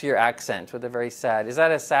back to your accent with a very sad. Is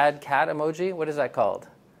that a sad cat emoji? What is that called?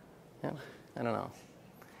 Yeah, I don't know.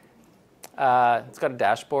 It's got a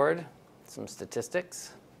dashboard, some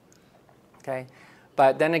statistics. Okay,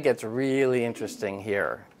 but then it gets really interesting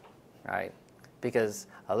here, right? Because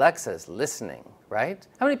Alexa's listening, right?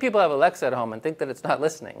 How many people have Alexa at home and think that it's not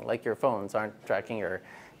listening, like your phones aren't tracking your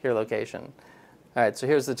location? All right, so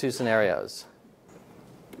here's the two scenarios.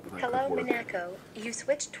 Hello, Monaco. You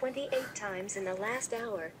switched 28 times in the last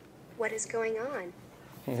hour. What is going on?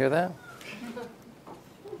 You hear that?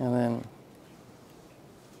 And then...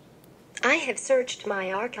 I have searched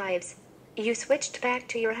my archives. You switched back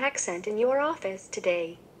to your accent in your office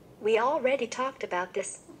today. We already talked about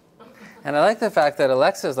this. And I like the fact that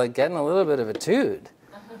Alexa's like getting a little bit of a toot,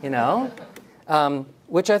 you know,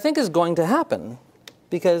 which I think is going to happen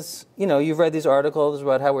because, you know, you've read these articles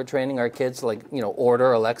about how we're training our kids to, like, you know,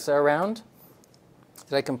 order Alexa around.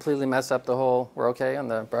 Did I completely mess up the whole, we're okay on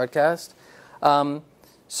the broadcast?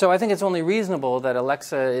 So I think it's only reasonable that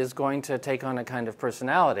Alexa is going to take on a kind of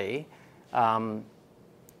personality, and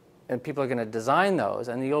people are going to design those,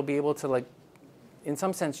 and you'll be able to, like, in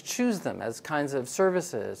some sense, choose them as kinds of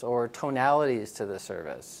services or tonalities to the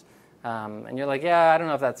service. And you're like, yeah, I don't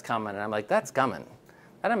know if that's coming. And I'm like, that's coming.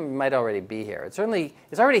 That might already be here. It's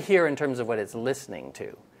already here in terms of what it's listening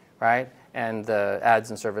to, right? And the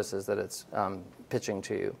ads and services that it's pitching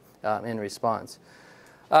to you in response.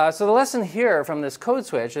 So the lesson here from this code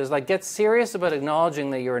switch is, like, get serious about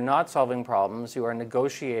acknowledging that you are not solving problems. You are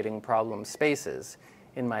negotiating problem spaces,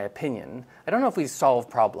 in my opinion. I don't know if we solve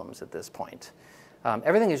problems at this point.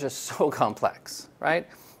 Everything is just so complex, right?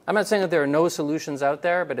 I'm not saying that there are no solutions out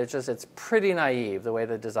there, but it's pretty naive the way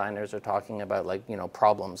that designers are talking about, like, you know,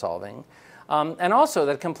 problem solving. And also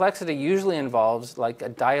that complexity usually involves, like, a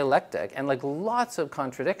dialectic and, like, lots of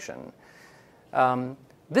contradiction.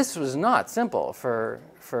 This was not simple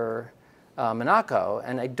for Monaco,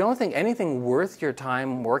 and I don't think anything worth your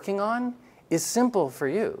time working on is simple for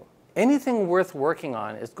you. Anything worth working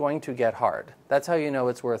on is going to get hard. That's how you know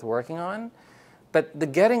it's worth working on. But the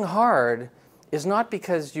getting hard is not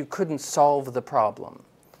because you couldn't solve the problem.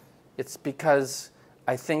 It's because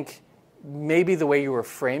I think maybe the way you were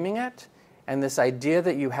framing it and this idea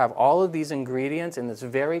that you have all of these ingredients in this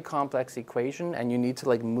very complex equation and you need to,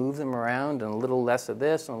 like, move them around and a little less of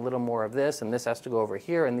this and a little more of this and this has to go over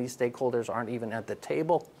here and these stakeholders aren't even at the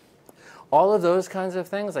table. All of those kinds of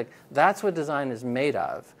things, like, that's what design is made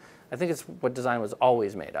of. I think it's what design was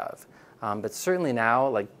always made of. But certainly now,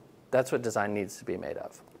 like, that's what design needs to be made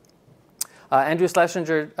of. Andrew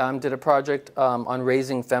Schlesinger did a project on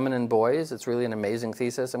raising feminine boys. It's really an amazing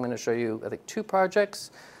thesis. I'm going to show you, I think, 2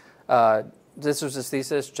 projects. This was his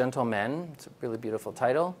thesis, Gentle Men. It's a really beautiful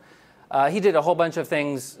title. He did a whole bunch of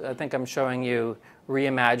things. I think I'm showing you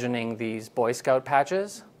reimagining these Boy Scout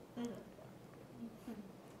patches.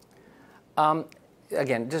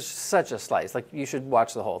 Again, just such a slice. Like, you should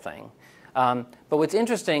watch the whole thing. But what's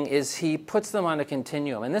interesting is he puts them on a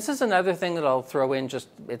continuum. And this is another thing that I'll throw in, just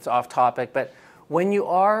it's off topic. But when you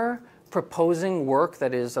are proposing work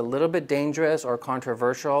that is a little bit dangerous or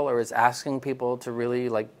controversial or is asking people to really,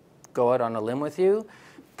 like, go out on a limb with you,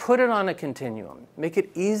 put it on a continuum. Make it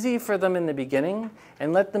easy for them in the beginning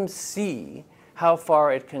and let them see how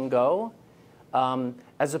far it can go,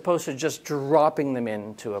 as opposed to just dropping them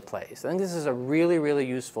into a place. I think this is a really, really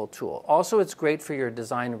useful tool. Also, it's great for your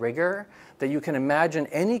design rigor, that you can imagine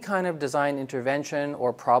any kind of design intervention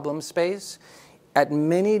or problem space at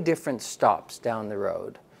many different stops down the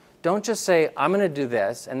road. Don't just say, I'm going to do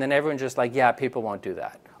this, and then everyone's just like, yeah, people won't do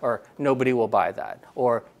that, or nobody will buy that,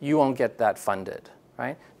 or you won't get that funded,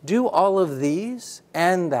 right? Do all of these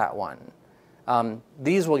and that one.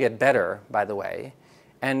 These will get better, by the way.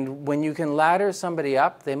 And when you can ladder somebody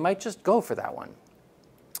up, they might just go for that one.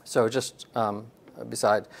 So just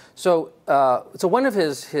beside. So one of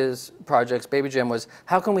his projects, Baby Gym, was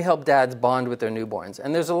how can we help dads bond with their newborns?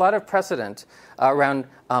 And there's a lot of precedent around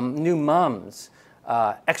new moms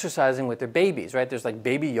exercising with their babies, right? There's, like,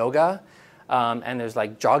 baby yoga, and there's,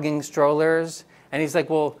 like, jogging strollers. And he's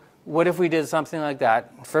like, well, what if we did something like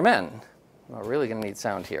that for men? We're really going to need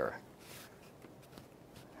sound here.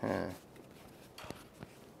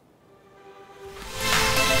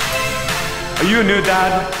 Are you a new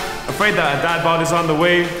dad? Afraid that a dad bod is on the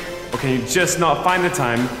way? Or can you just not find the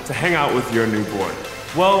time to hang out with your newborn?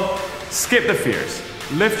 Well, skip the fears.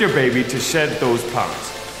 Lift your baby to shed those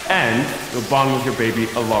pounds. And you'll bond with your baby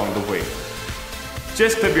along the way.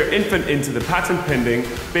 just clip your infant into the patent-pending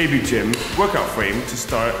baby gym workout frame to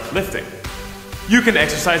start lifting. You can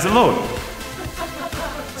exercise alone.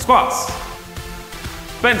 Squats,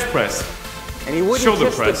 bench press, and you wouldn't shoulder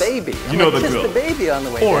kiss press. the baby. You know the kiss drill. the baby on the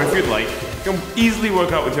way Or down. if you'd like, you can easily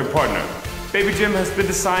work out with your partner. Baby gym has been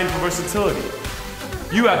designed for versatility.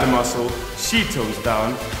 You add the muscle, she tones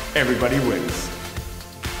down, everybody wins.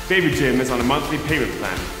 Baby gym is on a monthly payment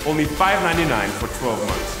plan, only $5.99 for 12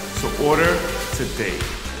 months. So order today.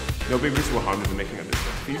 No babies were harmed in the making of this.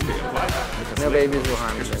 Please may apply. No babies were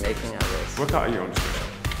harmed in the making of this. Work out at your own discretion.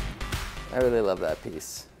 I really love that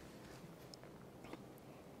piece.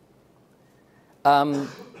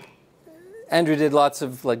 Andrew did lots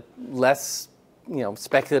of like less,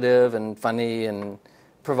 speculative and funny and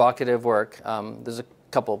provocative work. There's a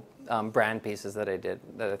couple brand pieces that I did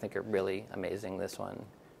that I think are really amazing. This one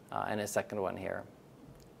and a second one here.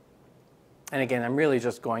 And again, I'm really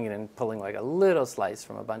just going in and pulling like a little slice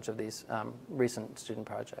from a bunch of these recent student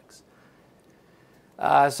projects.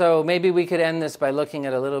 So maybe we could end this by looking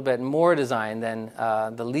at a little bit more design than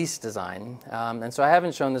the least design. And so I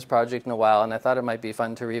haven't shown this project in a while, and I thought it might be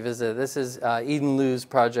fun to revisit. This is Eden Liu's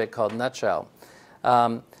project called Nutshell.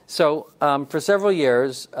 For several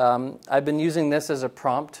years, I've been using this as a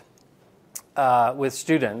prompt with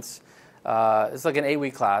students. It's like an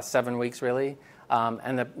 8-week class, 7 weeks really.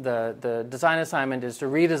 And the design assignment is to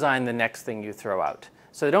redesign the next thing you throw out.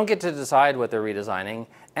 So they don't get to decide what they're redesigning.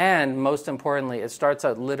 And most importantly, it starts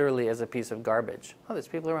out literally as a piece of garbage. Oh, there's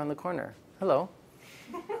people around the corner. Hello.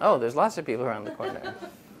 Oh, there's lots of people around the corner.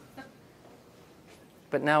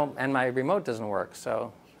 But now, and my remote doesn't work,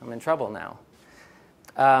 so I'm in trouble now.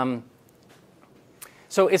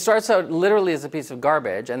 So it starts out literally as a piece of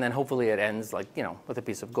garbage, and then hopefully it ends like, with a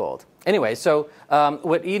piece of gold. Anyway, so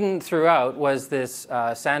what Eden threw out was this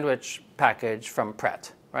sandwich package from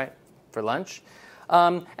Pret, right, for lunch.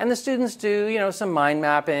 And the students do, some mind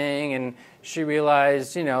mapping, and she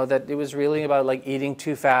realized, that it was really about like eating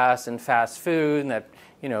too fast and fast food, and that,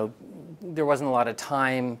 there wasn't a lot of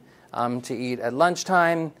time to eat at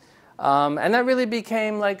lunchtime. And that really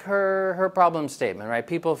became like her problem statement, right?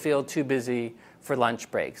 People feel too busy for lunch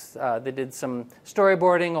breaks. They did some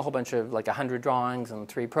storyboarding, a whole bunch of like 100 drawings and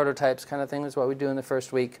 3 prototypes kind of thing is what we do in the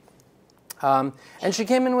first week. And she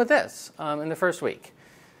came in with this in the first week.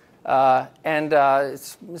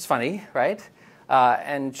 It's funny, right?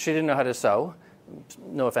 And she didn't know how to sew.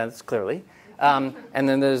 No offense, clearly. And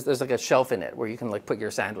then there's like a shelf in it where you can like put your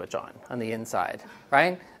sandwich on the inside,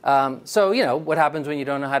 right? So what happens when you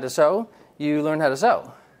don't know how to sew? You learn how to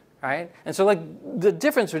sew, right? And so like the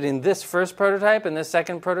difference between this first prototype and this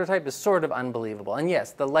second prototype is sort of unbelievable. And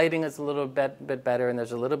yes, the lighting is a little bit better, and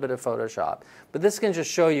there's a little bit of Photoshop. But this can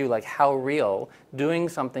just show you like how real doing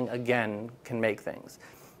something again can make things.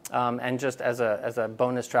 And just as a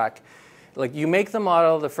bonus track, like you make the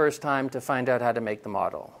model the first time to find out how to make the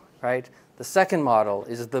model, right? The second model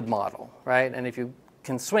is the model, right? And if you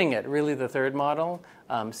can swing it, really the third model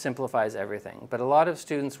simplifies everything. But a lot of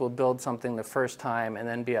students will build something the first time and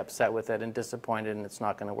then be upset with it and disappointed, and it's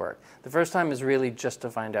not going to work. The first time is really just to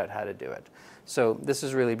find out how to do it. So this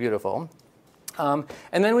is really beautiful. And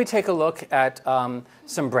then we take a look at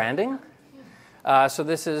some branding. So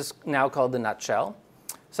this is now called the Nutshell.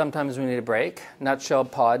 Sometimes we need a break.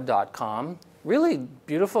 Nutshellpod.com. Really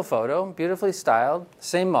beautiful photo, beautifully styled.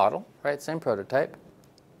 Same model, right? Same prototype.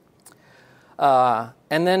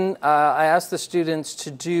 And then I asked the students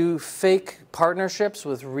to do fake partnerships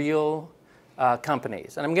with real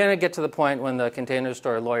companies. And I'm going to get to the point when the Container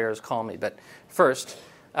Store lawyers call me. But first,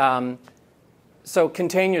 so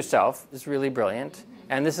Contain Yourself is really brilliant.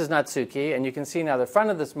 And this is Natsuki, and you can see now the front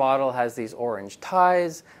of this model has these orange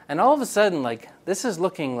ties, and all of a sudden, like, this is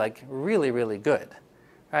looking like really, really good,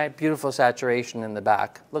 right? Beautiful saturation in the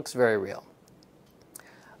back, looks very real.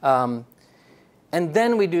 And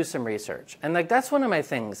then we do some research, and like that's one of my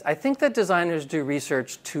things. I think that designers do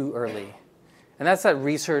research too early, and that's that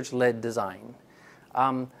research-led design.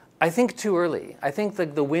 I think too early. I think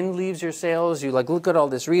like the wind leaves your sails. You like look at all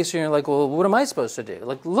this research and you're like, well, what am I supposed to do?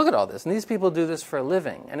 Like, look at all this. And these people do this for a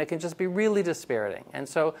living. And it can just be really dispiriting. And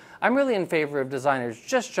so I'm really in favor of designers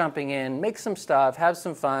just jumping in, make some stuff, have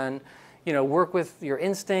some fun, work with your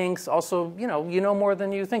instincts. Also, you know more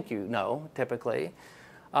than you think you know, typically.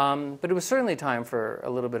 But it was certainly time for a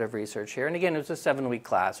little bit of research here. And again, it was a 7-week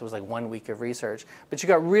class. It was like 1 week of research. But you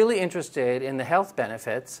got really interested in the health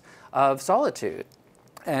benefits of solitude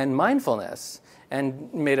and mindfulness,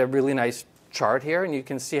 and made a really nice chart here. And you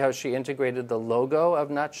can see how she integrated the logo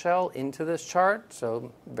of Nutshell into this chart.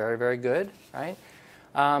 So very, very good, right?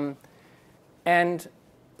 And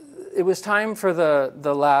it was time for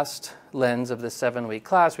the last lens of the 7-week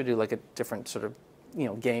class. We do like a different sort of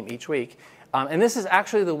game each week. And this is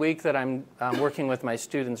actually the week that I'm working with my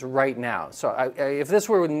students right now. So if this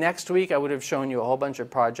were next week, I would have shown you a whole bunch of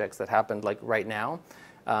projects that happened like right now,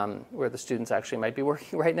 where the students actually might be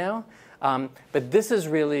working right now. But this is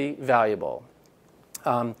really valuable.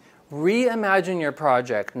 Reimagine your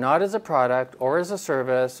project, not as a product or as a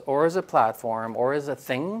service or as a platform or as a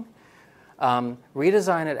thing.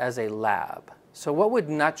 Redesign it as a lab. So what would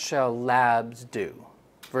Nutshell Labs do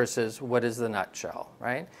versus what is the Nutshell,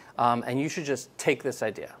 right? And you should just take this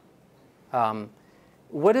idea.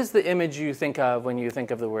 What is the image you think of when you think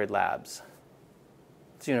of the word labs?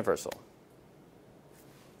 It's universal.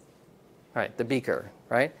 Right, the beaker,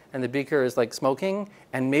 right? And the beaker is like smoking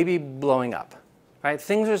and maybe blowing up, right?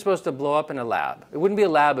 Things are supposed to blow up in a lab. It wouldn't be a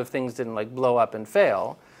lab if things didn't like blow up and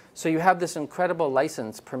fail. So you have this incredible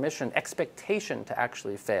license, permission, expectation to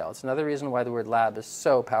actually fail. It's another reason why the word lab is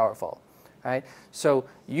so powerful, right? So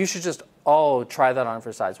you should just all try that on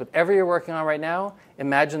for size. Whatever you're working on right now,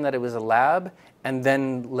 imagine that it was a lab, and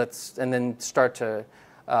then start to,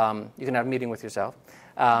 you can have a meeting with yourself,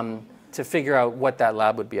 to figure out what that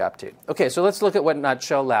lab would be up to. Okay, so let's look at what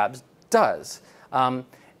Nutshell Labs does.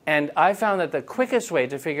 And I found that the quickest way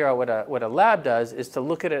to figure out what a lab does is to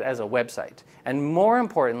look at it as a website. And more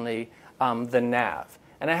importantly, the nav.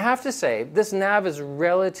 And I have to say, this nav is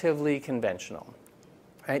relatively conventional.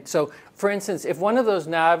 Right? So for instance, if one of those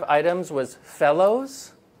nav items was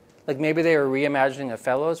fellows, like maybe they were reimagining a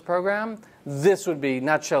fellows program, this would be,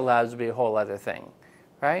 Nutshell Labs would be a whole other thing.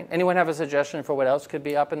 Right? Anyone have a suggestion for what else could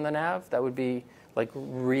be up in the nav? That would be like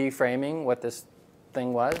reframing what this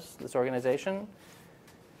thing was, this organization.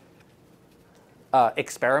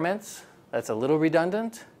 Experiments, that's a little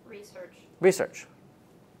redundant. Research,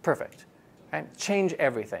 perfect. Right? Change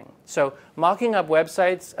everything. So mocking up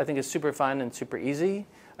websites, I think, is super fun and super easy,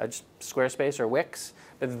 just Squarespace or Wix.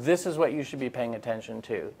 But this is what you should be paying attention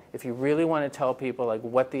to. If you really want to tell people like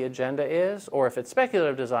what the agenda is, or if it's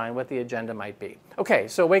speculative design, what the agenda might be. Okay,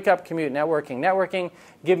 so wake up, commute, networking. Networking,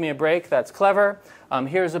 give me a break, that's clever.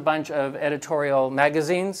 Here's a bunch of editorial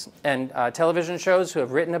magazines and television shows who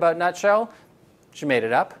have written about Nutshell. She made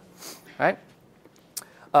it up, right?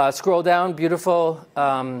 Scroll down, beautiful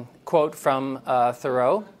quote from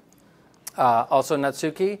Thoreau. Also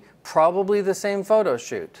Natsuki, probably the same photo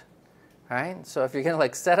shoot, right? So if you're gonna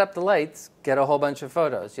like set up the lights, get a whole bunch of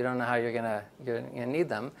photos. You don't know how you're gonna need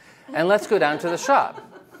them. And let's go down to the shop.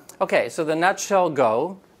 Okay, so the Nutshell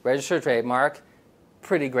Go, registered trademark,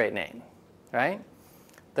 pretty great name, right?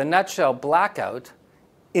 The Nutshell Blackout,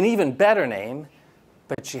 an even better name,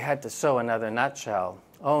 but she had to sew another nutshell.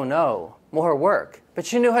 Oh no, more work. But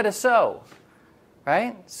she knew how to sew,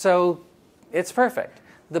 right? So it's perfect.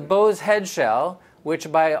 The Bose head shell,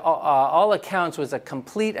 which by all accounts was a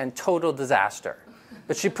complete and total disaster.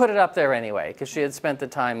 But she put it up there anyway, because she had spent the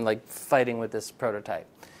time like fighting with this prototype.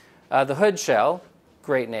 The hood shell,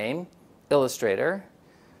 great name, Illustrator.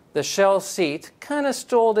 The shell seat kind of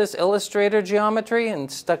stole this Illustrator geometry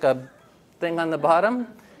and stuck a thing on the bottom.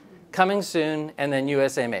 Coming soon, and then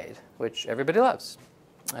USA Made, which everybody loves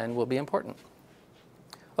and will be important.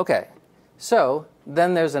 Okay, so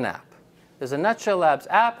then there's an app. There's a Nutshell Labs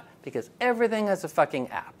app because everything has a fucking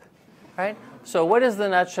app, right? So what does the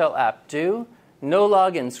Nutshell app do? No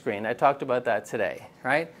login screen. I talked about that today,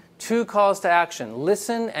 right? 2 calls to action.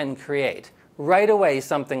 Listen and create. Right away,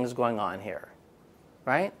 something's going on here,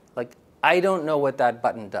 right? Like, I don't know what that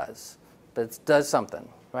button does, but it does something,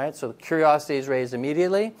 right? So curiosity is raised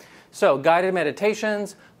immediately. So guided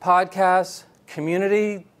meditations, podcasts,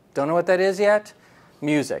 community, don't know what that is yet.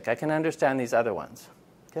 Music, I can understand these other ones,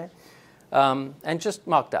 okay? And just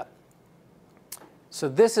mocked up. So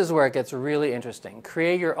this is where it gets really interesting.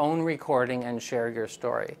 Create your own recording and share your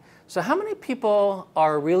story. So how many people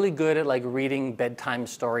are really good at like reading bedtime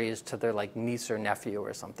stories to their like niece or nephew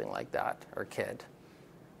or something like that, or kid,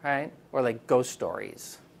 right? Or like ghost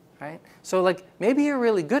stories, right? So like maybe you're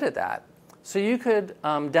really good at that. So you could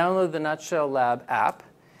download the Nutshell Lab app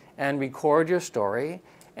and record your story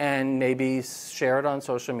and maybe share it on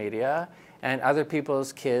social media, and other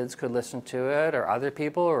people's kids could listen to it, or other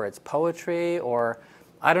people, or it's poetry, or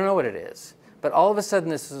I don't know what it is. But all of a sudden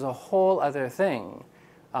this is a whole other thing.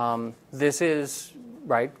 This is,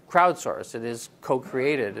 right, crowdsourced. It is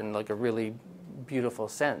co-created in like a really beautiful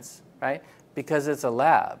sense, right? Because it's a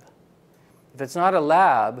lab. If it's not a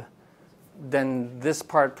lab, then this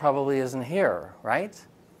part probably isn't here, right?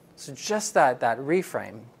 So just that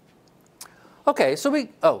reframe. Okay, so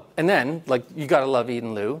and then, like, you gotta love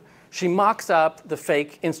Eden Lou. She mocks up the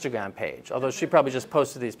fake Instagram page, although she probably just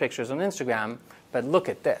posted these pictures on Instagram. But look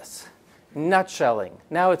at this. Nutshelling.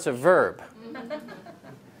 Now it's a verb.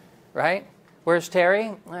 Right? Where's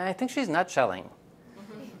Terry? I think she's nutshelling.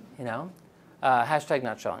 You know? Hashtag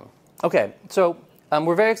nutshelling. OK, so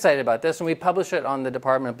we're very excited about this. And we publish it on the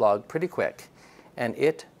department blog pretty quick. And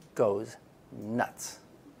it goes nuts.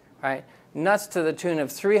 Right? Nuts to the tune of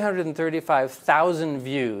 335,000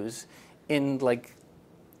 views in like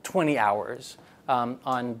 20 hours on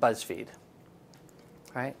BuzzFeed,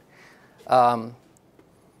 right? And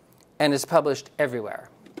it's published everywhere.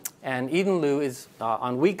 And Eden Liu is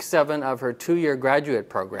on week 7 of her 2-year graduate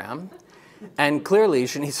program, and clearly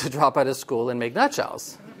she needs to drop out of school and make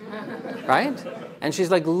nutshells, right? And she's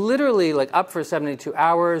like literally like up for 72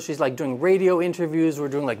 hours. She's like doing radio interviews. We're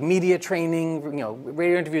doing like media training, you know,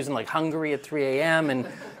 radio interviews in like Hungary at 3 a.m. And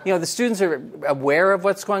you know, the students are aware of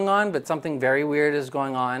what's going on, but something very weird is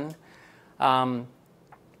going on. And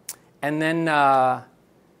then I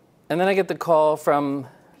get the call from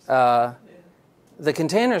the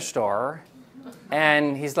Container Store,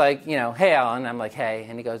 and he's like, you know, hey, Alan. I'm like, hey.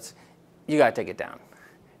 And he goes, you got to take it down.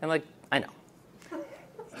 And I'm like, I know.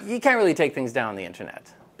 You can't really take things down on the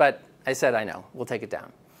internet. But I said, I know. We'll take it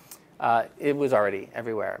down. It was already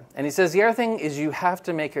everywhere. And he says, the other thing is you have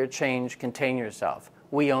to make your change contain yourself.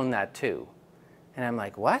 We own that too. And I'm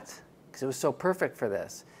like, what? Because it was so perfect for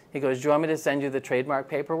this. He goes, do you want me to send you the trademark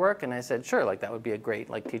paperwork? And I said, sure, like that would be a great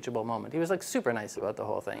like teachable moment. He was like super nice about the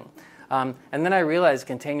whole thing. And then I realized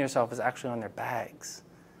contain yourself is actually on their bags,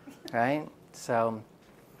 right? So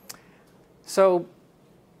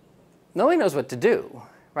nobody knows what to do,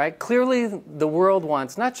 right? Clearly the world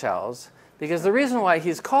wants nutshells, because the reason why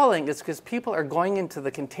he's calling is because people are going into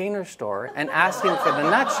the Container Store and asking for the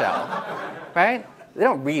nutshell, right? They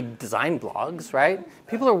don't read design blogs, right?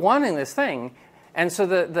 People are wanting this thing. And so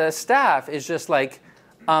the staff is just like,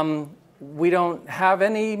 we don't have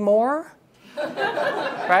any more,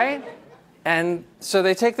 right? And so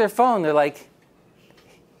they take their phone, they're like,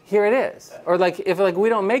 here it is. Or like, if like we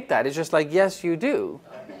don't make that, it's just like, yes, you do.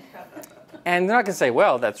 And they're not going to say,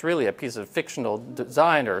 well, that's really a piece of fictional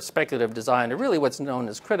design or speculative design, or really what's known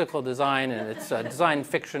as critical design, and it's design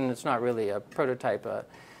fiction. It's not really a prototype.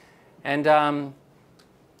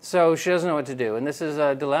 So she doesn't know what to do. And this is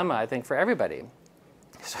a dilemma, I think, for everybody.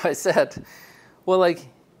 So I said, well, like,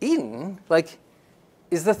 Eden, like,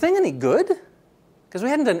 is the thing any good? Because we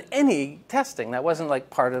hadn't done any testing. That wasn't like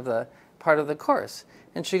part of the course.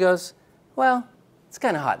 And she goes, well, it's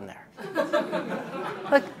kind of hot in there.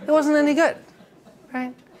 Like, it wasn't any good,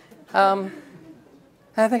 right? And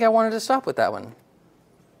I think I wanted to stop with that one.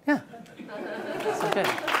 Yeah. Okay.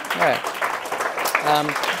 All right.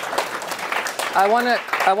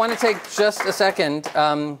 I want to take just a second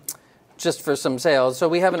just for some sales. So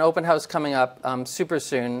we have an open house coming up super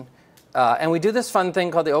soon. And we do this fun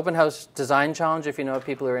thing called the Open House Design Challenge, if you know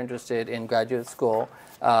people who are interested in graduate school,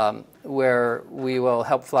 where we will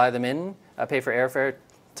help fly them in, pay for airfare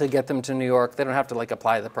to get them to New York. They don't have to like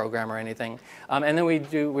apply the program or anything. And then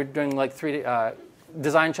we're doing like 3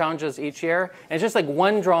 design challenges each year. And it's just like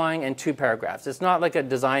 1 drawing and 2 paragraphs. It's not like a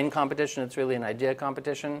design competition. It's really an idea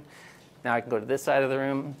competition. Now I can go to this side of the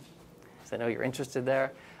room, because I know you're interested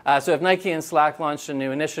there. So if Nike and Slack launched a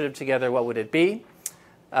new initiative together, what would it be?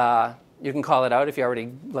 You can call it out if you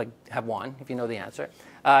already like have one, if you know the answer.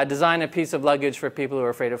 Design a piece of luggage for people who are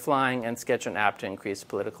afraid of flying, and sketch an app to increase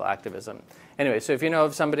political activism. Anyway, so if you know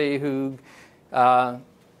of somebody who,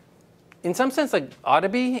 in some sense, like ought to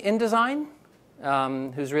be in design,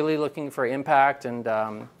 who's really looking for impact, and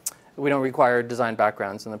we don't require design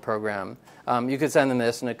backgrounds in the program, you could send them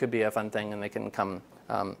this, and it could be a fun thing, and they can come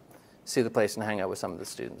see the place and hang out with some of the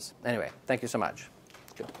students. Anyway, thank you so much.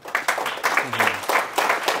 Good.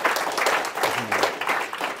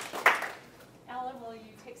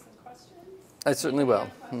 I certainly will.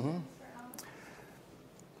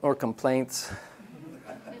 Or complaints.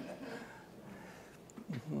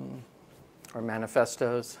 Or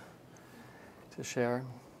manifestos to share.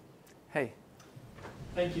 Hey.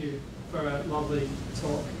 Thank you for a lovely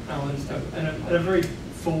talk, Alan, and a very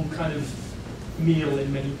full kind of meal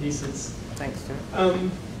in many pieces. Thanks,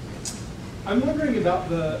 Stuart. I'm wondering about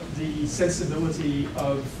the sensibility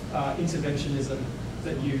of interventionism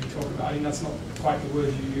that you talk about. I mean, that's not quite the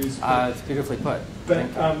word you use. It's beautifully put. But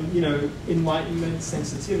you know, enlightenment,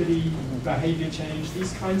 sensitivity, behavior change,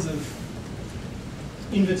 these kinds of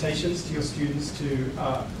invitations to your students to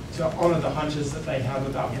honor the hunches that they have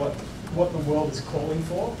about what the world is calling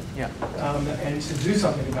for, and to do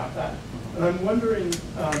something about that. And I'm wondering,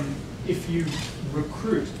 if you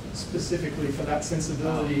recruit specifically for that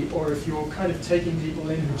sensibility, or if you're kind of taking people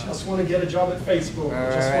in who just want to get a job at Facebook,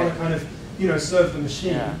 or just want to kind of, you know, serve the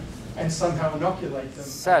machine and somehow inoculate them.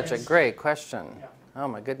 Such a great question. Yeah. Oh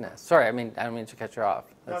my goodness. Sorry, I don't mean to cut you off.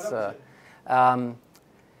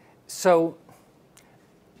 So,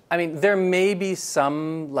 I mean, there may be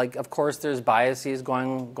some, like, of course, there's biases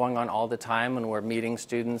going on all the time when we're meeting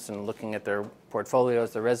students and looking at their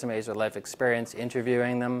portfolios, their resumes, their life experience,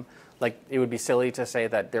 interviewing them. Like, it would be silly to say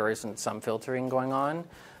that there isn't some filtering going on.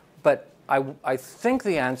 But I think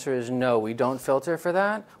the answer is no, we don't filter for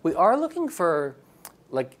that. We are looking for,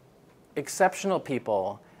 like, exceptional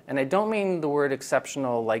people. And I don't mean the word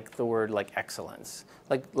exceptional like the word, like, excellence.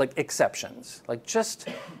 Like exceptions. Like, just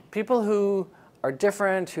people who are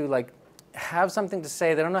different, who, like, have something to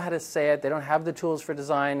say. They don't know how to say it. They don't have the tools for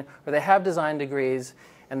design, or they have design degrees,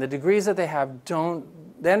 and the degrees that they have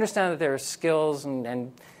they understand that there are skills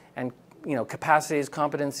and you know, capacities,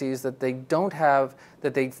 competencies that they don't have,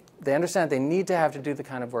 that they understand that they need to have to do the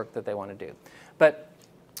kind of work that they want to do. But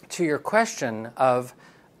to your question of,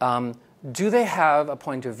 do they have a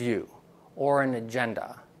point of view or an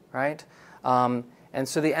agenda, right? And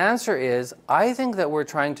so the answer is, I think that we're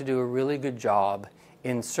trying to do a really good job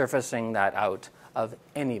in surfacing that out of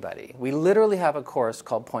anybody. We literally have a course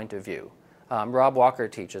called Point of View. Rob Walker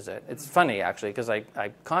teaches it. It's funny, actually, because I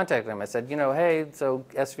contacted him. I said, you know, hey, so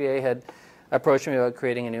SVA had approached me about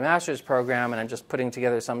creating a new master's program, and I'm just putting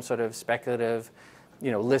together some sort of speculative,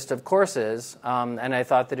 you know, list of courses. And I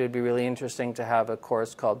thought that it would be really interesting to have a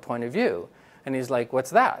course called Point of View. And he's like,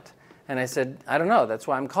 what's that? And I said, I don't know. That's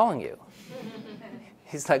why I'm calling you.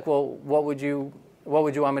 He's like, well, what would you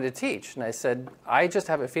want me to teach? And I said, I just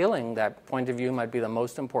have a feeling that point of view might be the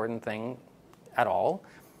most important thing at all.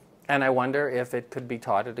 And I wonder if it could be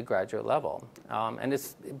taught at a graduate level. And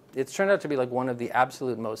it's turned out to be like one of the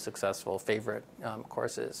absolute most successful favorite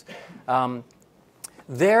courses.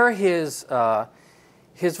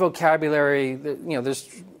 His vocabulary, you know,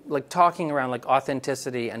 there's like talking around like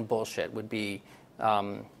authenticity and bullshit would be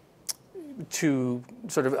to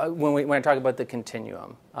sort of, when I talk about the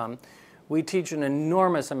continuum. We teach an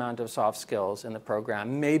enormous amount of soft skills in the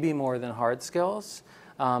program, maybe more than hard skills.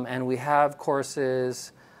 And we have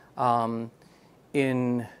courses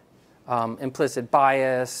in implicit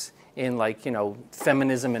bias, in, like, you know,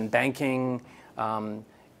 feminism and banking,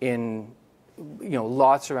 in, you know,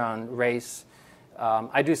 lots around race.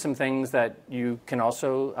 I do some things that you can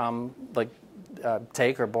also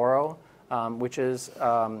take or borrow, which is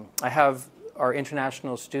I have our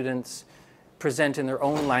international students present in their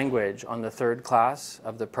own language on the third class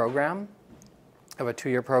of the program, of a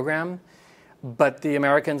 2-year program. But the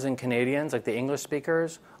Americans and Canadians, like the English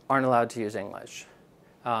speakers, aren't allowed to use English.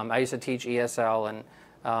 I used to teach ESL,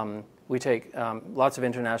 and we take lots of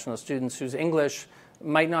international students whose English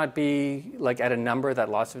might not be like at a number that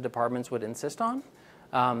lots of departments would insist on,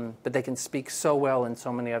 but they can speak so well in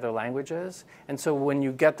so many other languages. And so when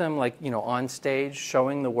you get them, like, you know, on stage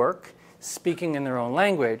showing the work, speaking in their own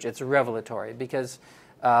language, it's revelatory, because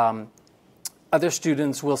other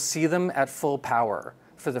students will see them at full power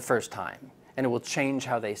for the first time, and it will change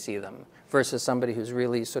how they see them, versus somebody who's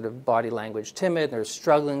really sort of body language timid, they're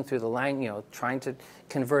struggling through the language, you know, trying to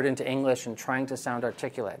convert into English and trying to sound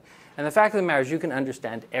articulate. And the fact of the matter is, you can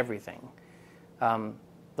understand everything,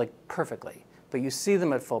 like, perfectly, but you see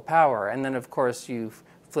them at full power. And then, of course, you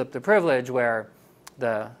flip the privilege where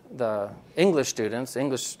the English students,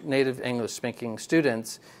 native English-speaking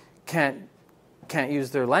students, can't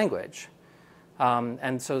use their language.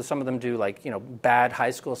 And so some of them do, like, you know, bad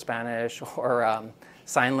high school Spanish, or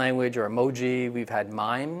sign language, or emoji. We've had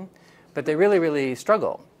mime, but they really, really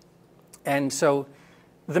struggle. And so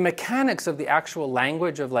the mechanics of the actual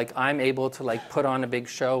language of, like, I'm able to, like, put on a big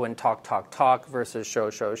show and talk versus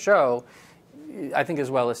show, I think is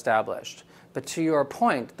well established. But to your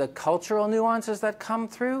point, the cultural nuances that come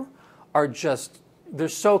through are just, they're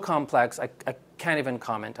so complex, I can't even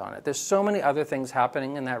comment on it. There's so many other things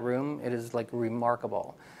happening in that room. It is, like,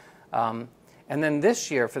 remarkable. And then this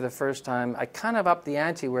year, for the first time, I kind of upped the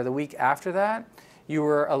ante, where the week after that, you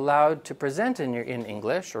were allowed to present in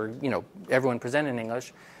English, or, you know, everyone present in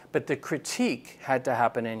English, but the critique had to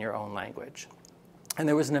happen in your own language. And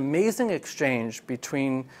there was an amazing exchange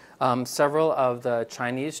between several of the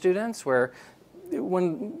Chinese students, where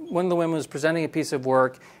when one of the women was presenting a piece of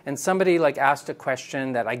work, and somebody, like, asked a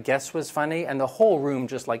question that I guess was funny, and the whole room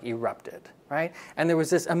just, like, erupted, right? And there was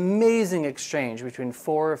this amazing exchange between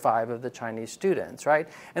 4 or 5 of the Chinese students, right?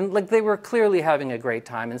 And, like, they were clearly having a great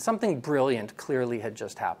time, and something brilliant clearly had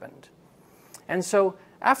just happened. And so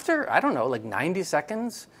after, I don't know, like 90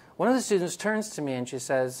 seconds, one of the students turns to me and she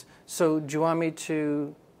says, so do you want me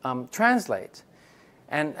to translate?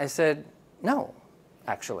 And I said, no,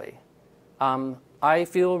 actually. I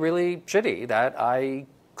feel really shitty that I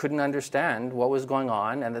couldn't understand what was going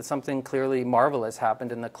on and that something clearly marvelous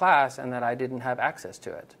happened in the class and that I didn't have access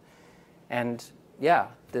to it. And yeah,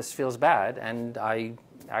 this feels bad, and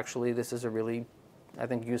this is a really, I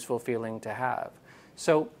think, useful feeling to have.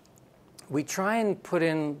 So we try and put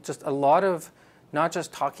in just a lot of not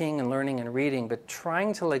just talking and learning and reading, but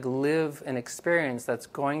trying to like live an experience that's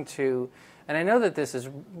going to, and I know that this is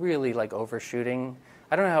really like overshooting.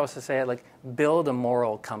 I don't know how else to say it, like build a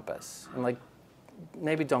moral compass. And like,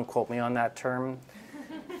 maybe don't quote me on that term,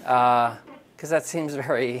 because that seems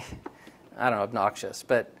very, I don't know, obnoxious.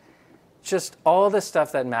 But just all the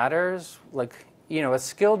stuff that matters, like, you know, a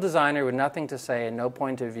skilled designer with nothing to say and no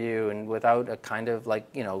point of view and without a kind of like,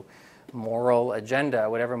 you know, moral agenda,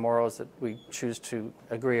 whatever morals that we choose to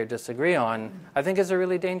agree or disagree on, I think is a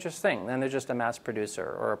really dangerous thing. Then they're just a mass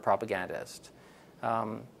producer or a propagandist.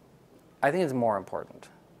 I think it's more important.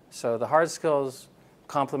 So the hard skills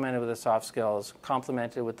complemented with the soft skills,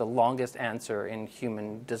 complemented with the longest answer in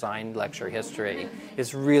human design lecture history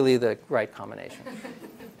is really the right combination.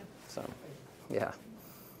 So, yeah.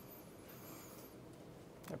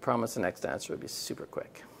 I promise the next answer would be super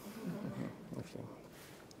quick.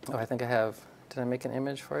 Oh, I think I have, did I make an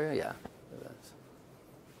image for you? Yeah.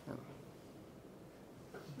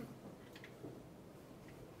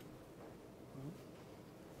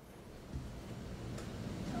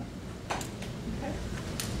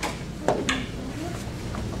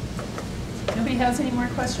 Nobody has any more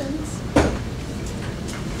questions?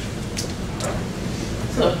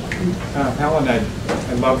 So, Allan, I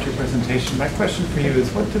loved your presentation. My question for you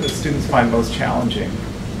is, what do the students find most challenging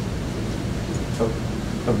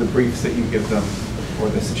of the briefs that you give them or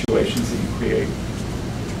the situations that you create?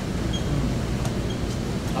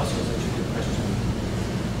 Also, such a good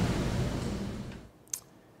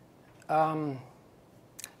question.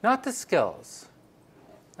 Not the skills.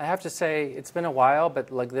 I have to say, it's been a while,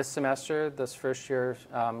 but like this semester, this first year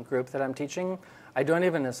group that I'm teaching, I don't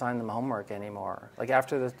even assign them homework anymore. Like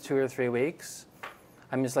after the 2 or 3 weeks,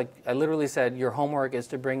 I'm just like, I literally said, your homework is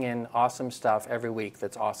to bring in awesome stuff every week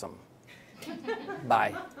that's awesome.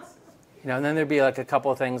 Bye. You know, and then there'd be like a couple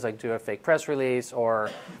of things like do a fake press release, or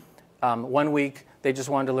 1 week they just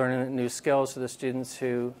wanted to learn a new skill. So the students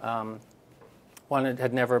who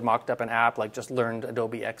had never mocked up an app, like just learned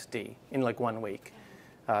Adobe XD in like 1 week.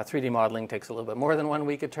 3D modeling takes a little bit more than 1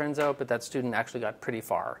 week, it turns out, but that student actually got pretty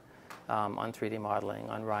far on 3D modeling,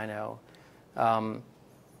 on Rhino.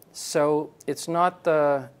 So it's not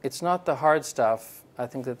the hard stuff, I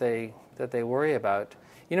think, that they worry about.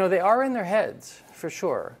 You know, they are in their heads, for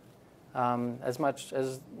sure. As much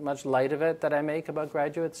light of it that I make about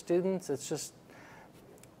graduate students, it's just,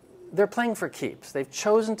 they're playing for keeps. They've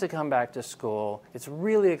chosen to come back to school. It's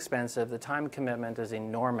really expensive. The time commitment is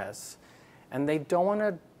enormous. And they don't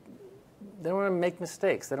want to make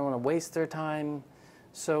mistakes. They don't want to waste their time.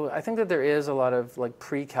 So I think that there is a lot of like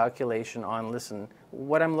pre-calculation on, listen,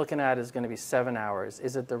 what I'm looking at is going to be 7 hours.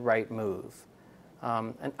 Is it the right move?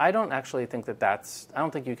 And I don't actually think I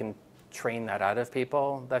don't think you can train that out of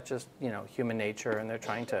people. That's just, you know, human nature, and they're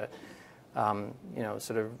trying to, you know,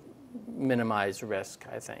 sort of minimize risk,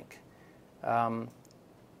 I think.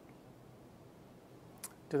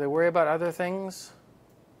 Do they worry about other things?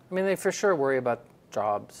 I mean, they for sure worry about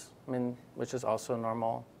jobs, I mean, which is also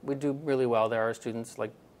normal. We do really well there. Our students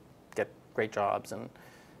like get great jobs, and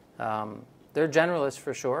they're generalists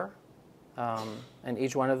for sure. And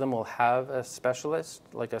each one of them will have a specialist,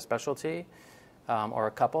 like a specialty, or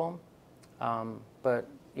a couple. But,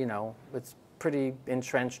 you know, it's pretty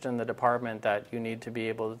entrenched in the department that you need to be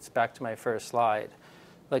able, it's back to my first slide,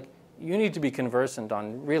 like you need to be conversant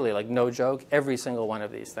on really, like no joke, every single one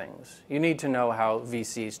of these things. You need to know how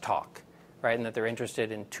VCs talk, right? And that they're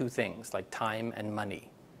interested in 2 things, like time and money.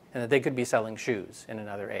 And that they could be selling shoes in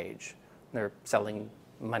another age. They're selling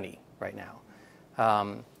money right now.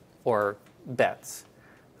 Or bets,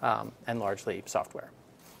 and largely software,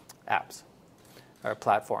 apps, or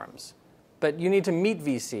platforms. But you need to meet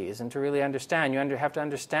VCs and to really understand. You have to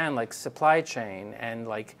understand like supply chain and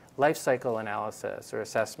like life cycle analysis or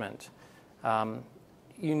assessment.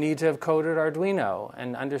 You need to have coded Arduino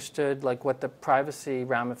and understood like what the privacy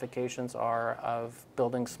ramifications are of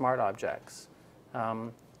building smart objects.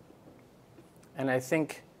 And I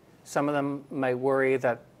think some of them might worry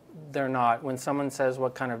that they're not, when someone says,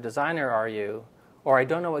 what kind of designer are you? Or I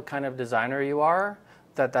don't know what kind of designer you are,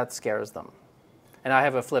 that scares them. And I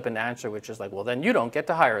have a flippant answer, which is like, well, then you don't get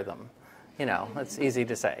to hire them. You know, it's easy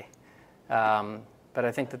to say. But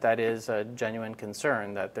I think that that is a genuine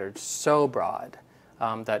concern, that they're so broad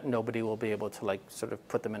that nobody will be able to like sort of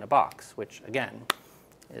put them in a box, which again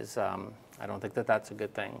is, I don't think that that's a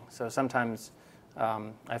good thing. So sometimes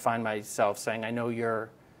I find myself saying, I know you're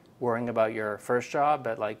worrying about your first job,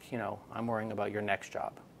 but like, you know, I'm worrying about your next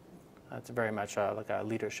job. It's very much like a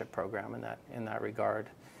leadership program in that regard,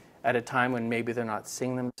 at a time when maybe they're not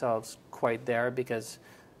seeing themselves quite there, because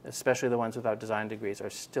especially the ones without design degrees are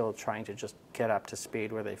still trying to just get up to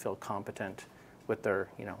speed where they feel competent with their,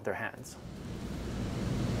 you know, their hands.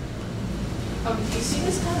 Do you see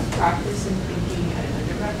this kind of practice in thinking at an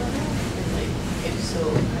undergrad level? And like, if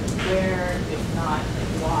so, kind of where? If not,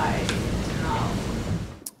 like why?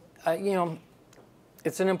 How? You know,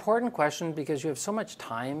 it's an important question because you have so much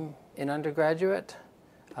time in undergraduate.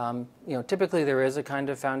 You know, typically there is a kind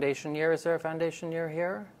of foundation year. Is there a foundation year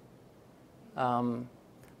here?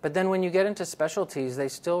 But then when you get into specialties, they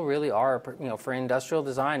still really are, you know, for industrial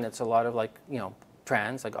design, it's a lot of like, you know,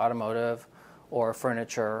 trends like automotive or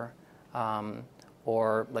furniture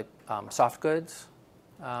or like soft goods.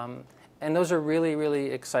 And those are really, really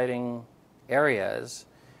exciting areas.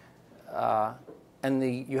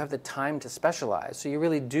 And you have the time to specialize. So you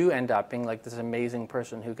really do end up being like this amazing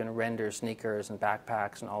person who can render sneakers and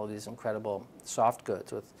backpacks and all of these incredible soft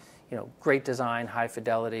goods with, you know, great design, high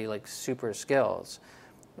fidelity, like super skills.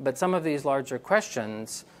 But some of these larger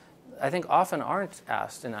questions, I think, often aren't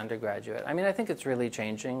asked in undergraduate. I mean, I think it's really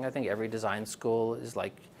changing. I think every design school is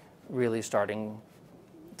like really starting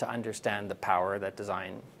to understand the power that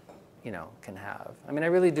design, you know, can have. I mean, I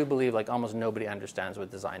really do believe like almost nobody understands what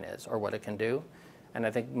design is or what it can do. And I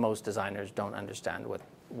think most designers don't understand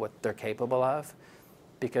what they're capable of,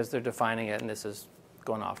 because they're defining it, and this is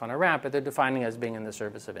going off on a rant, but they're defining it as being in the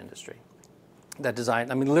service of industry. That design,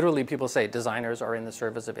 I mean, literally people say designers are in the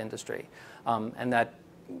service of industry. And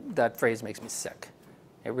that phrase makes me sick.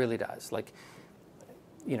 It really does. Like,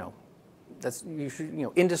 you know,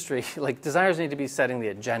 industry, like designers need to be setting the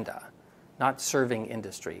agenda, not serving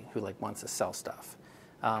industry who like wants to sell stuff.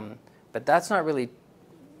 But that's not really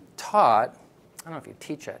taught. I don't know if you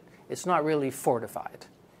teach it. It's not really fortified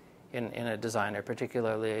in a designer,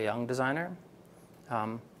 particularly a young designer.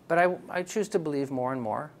 But I choose to believe more and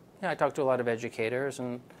more. You know, I talk to a lot of educators,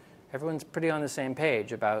 and everyone's pretty on the same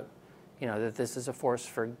page about, you know, that this is a force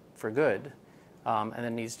for good, and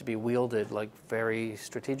it needs to be wielded like very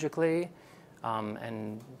strategically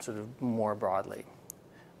and sort of more broadly.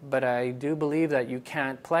 But I do believe that you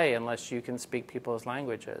can't play unless you can speak people's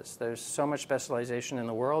languages. There's so much specialization in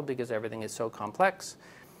the world because everything is so complex.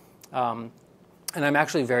 And I'm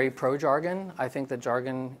actually very pro-jargon. I think that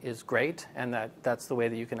jargon is great, and that's the way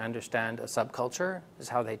that you can understand a subculture, is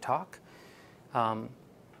how they talk.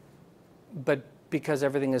 But because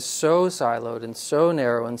everything is so siloed and so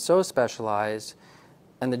narrow and so specialized,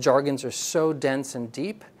 and the jargons are so dense and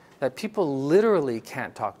deep, that people literally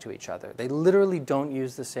can't talk to each other. They literally don't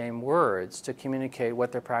use the same words to communicate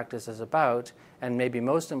what their practice is about, and maybe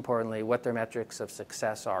most importantly, what their metrics of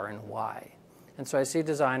success are and why. And so I see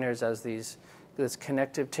designers as this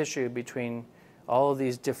connective tissue between all of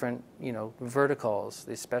these different, you know, verticals,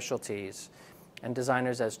 these specialties, and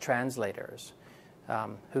designers as translators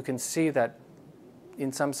who can see that,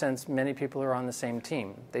 in some sense, many people are on the same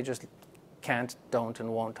team. They just can't, don't,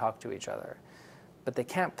 and won't talk to each other. But they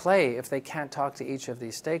can't play if they can't talk to each of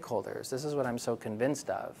these stakeholders. This is what I'm so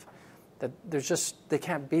convinced of, that they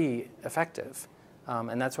can't be effective.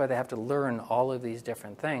 And that's why they have to learn all of these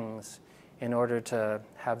different things in order to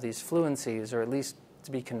have these fluencies, or at least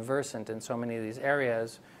to be conversant in so many of these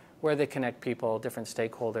areas where they connect people, different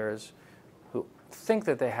stakeholders, who think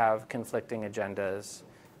that they have conflicting agendas,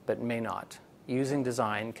 but may not. Using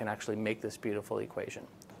design can actually make this beautiful equation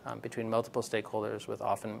between multiple stakeholders with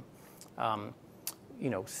often you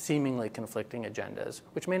know, seemingly conflicting agendas,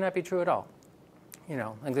 which may not be true at all. You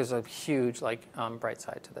know, like there's a huge like bright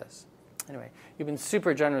side to this. Anyway, you've been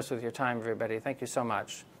super generous with your time, everybody. Thank you so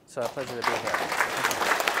much. It's a pleasure to be here.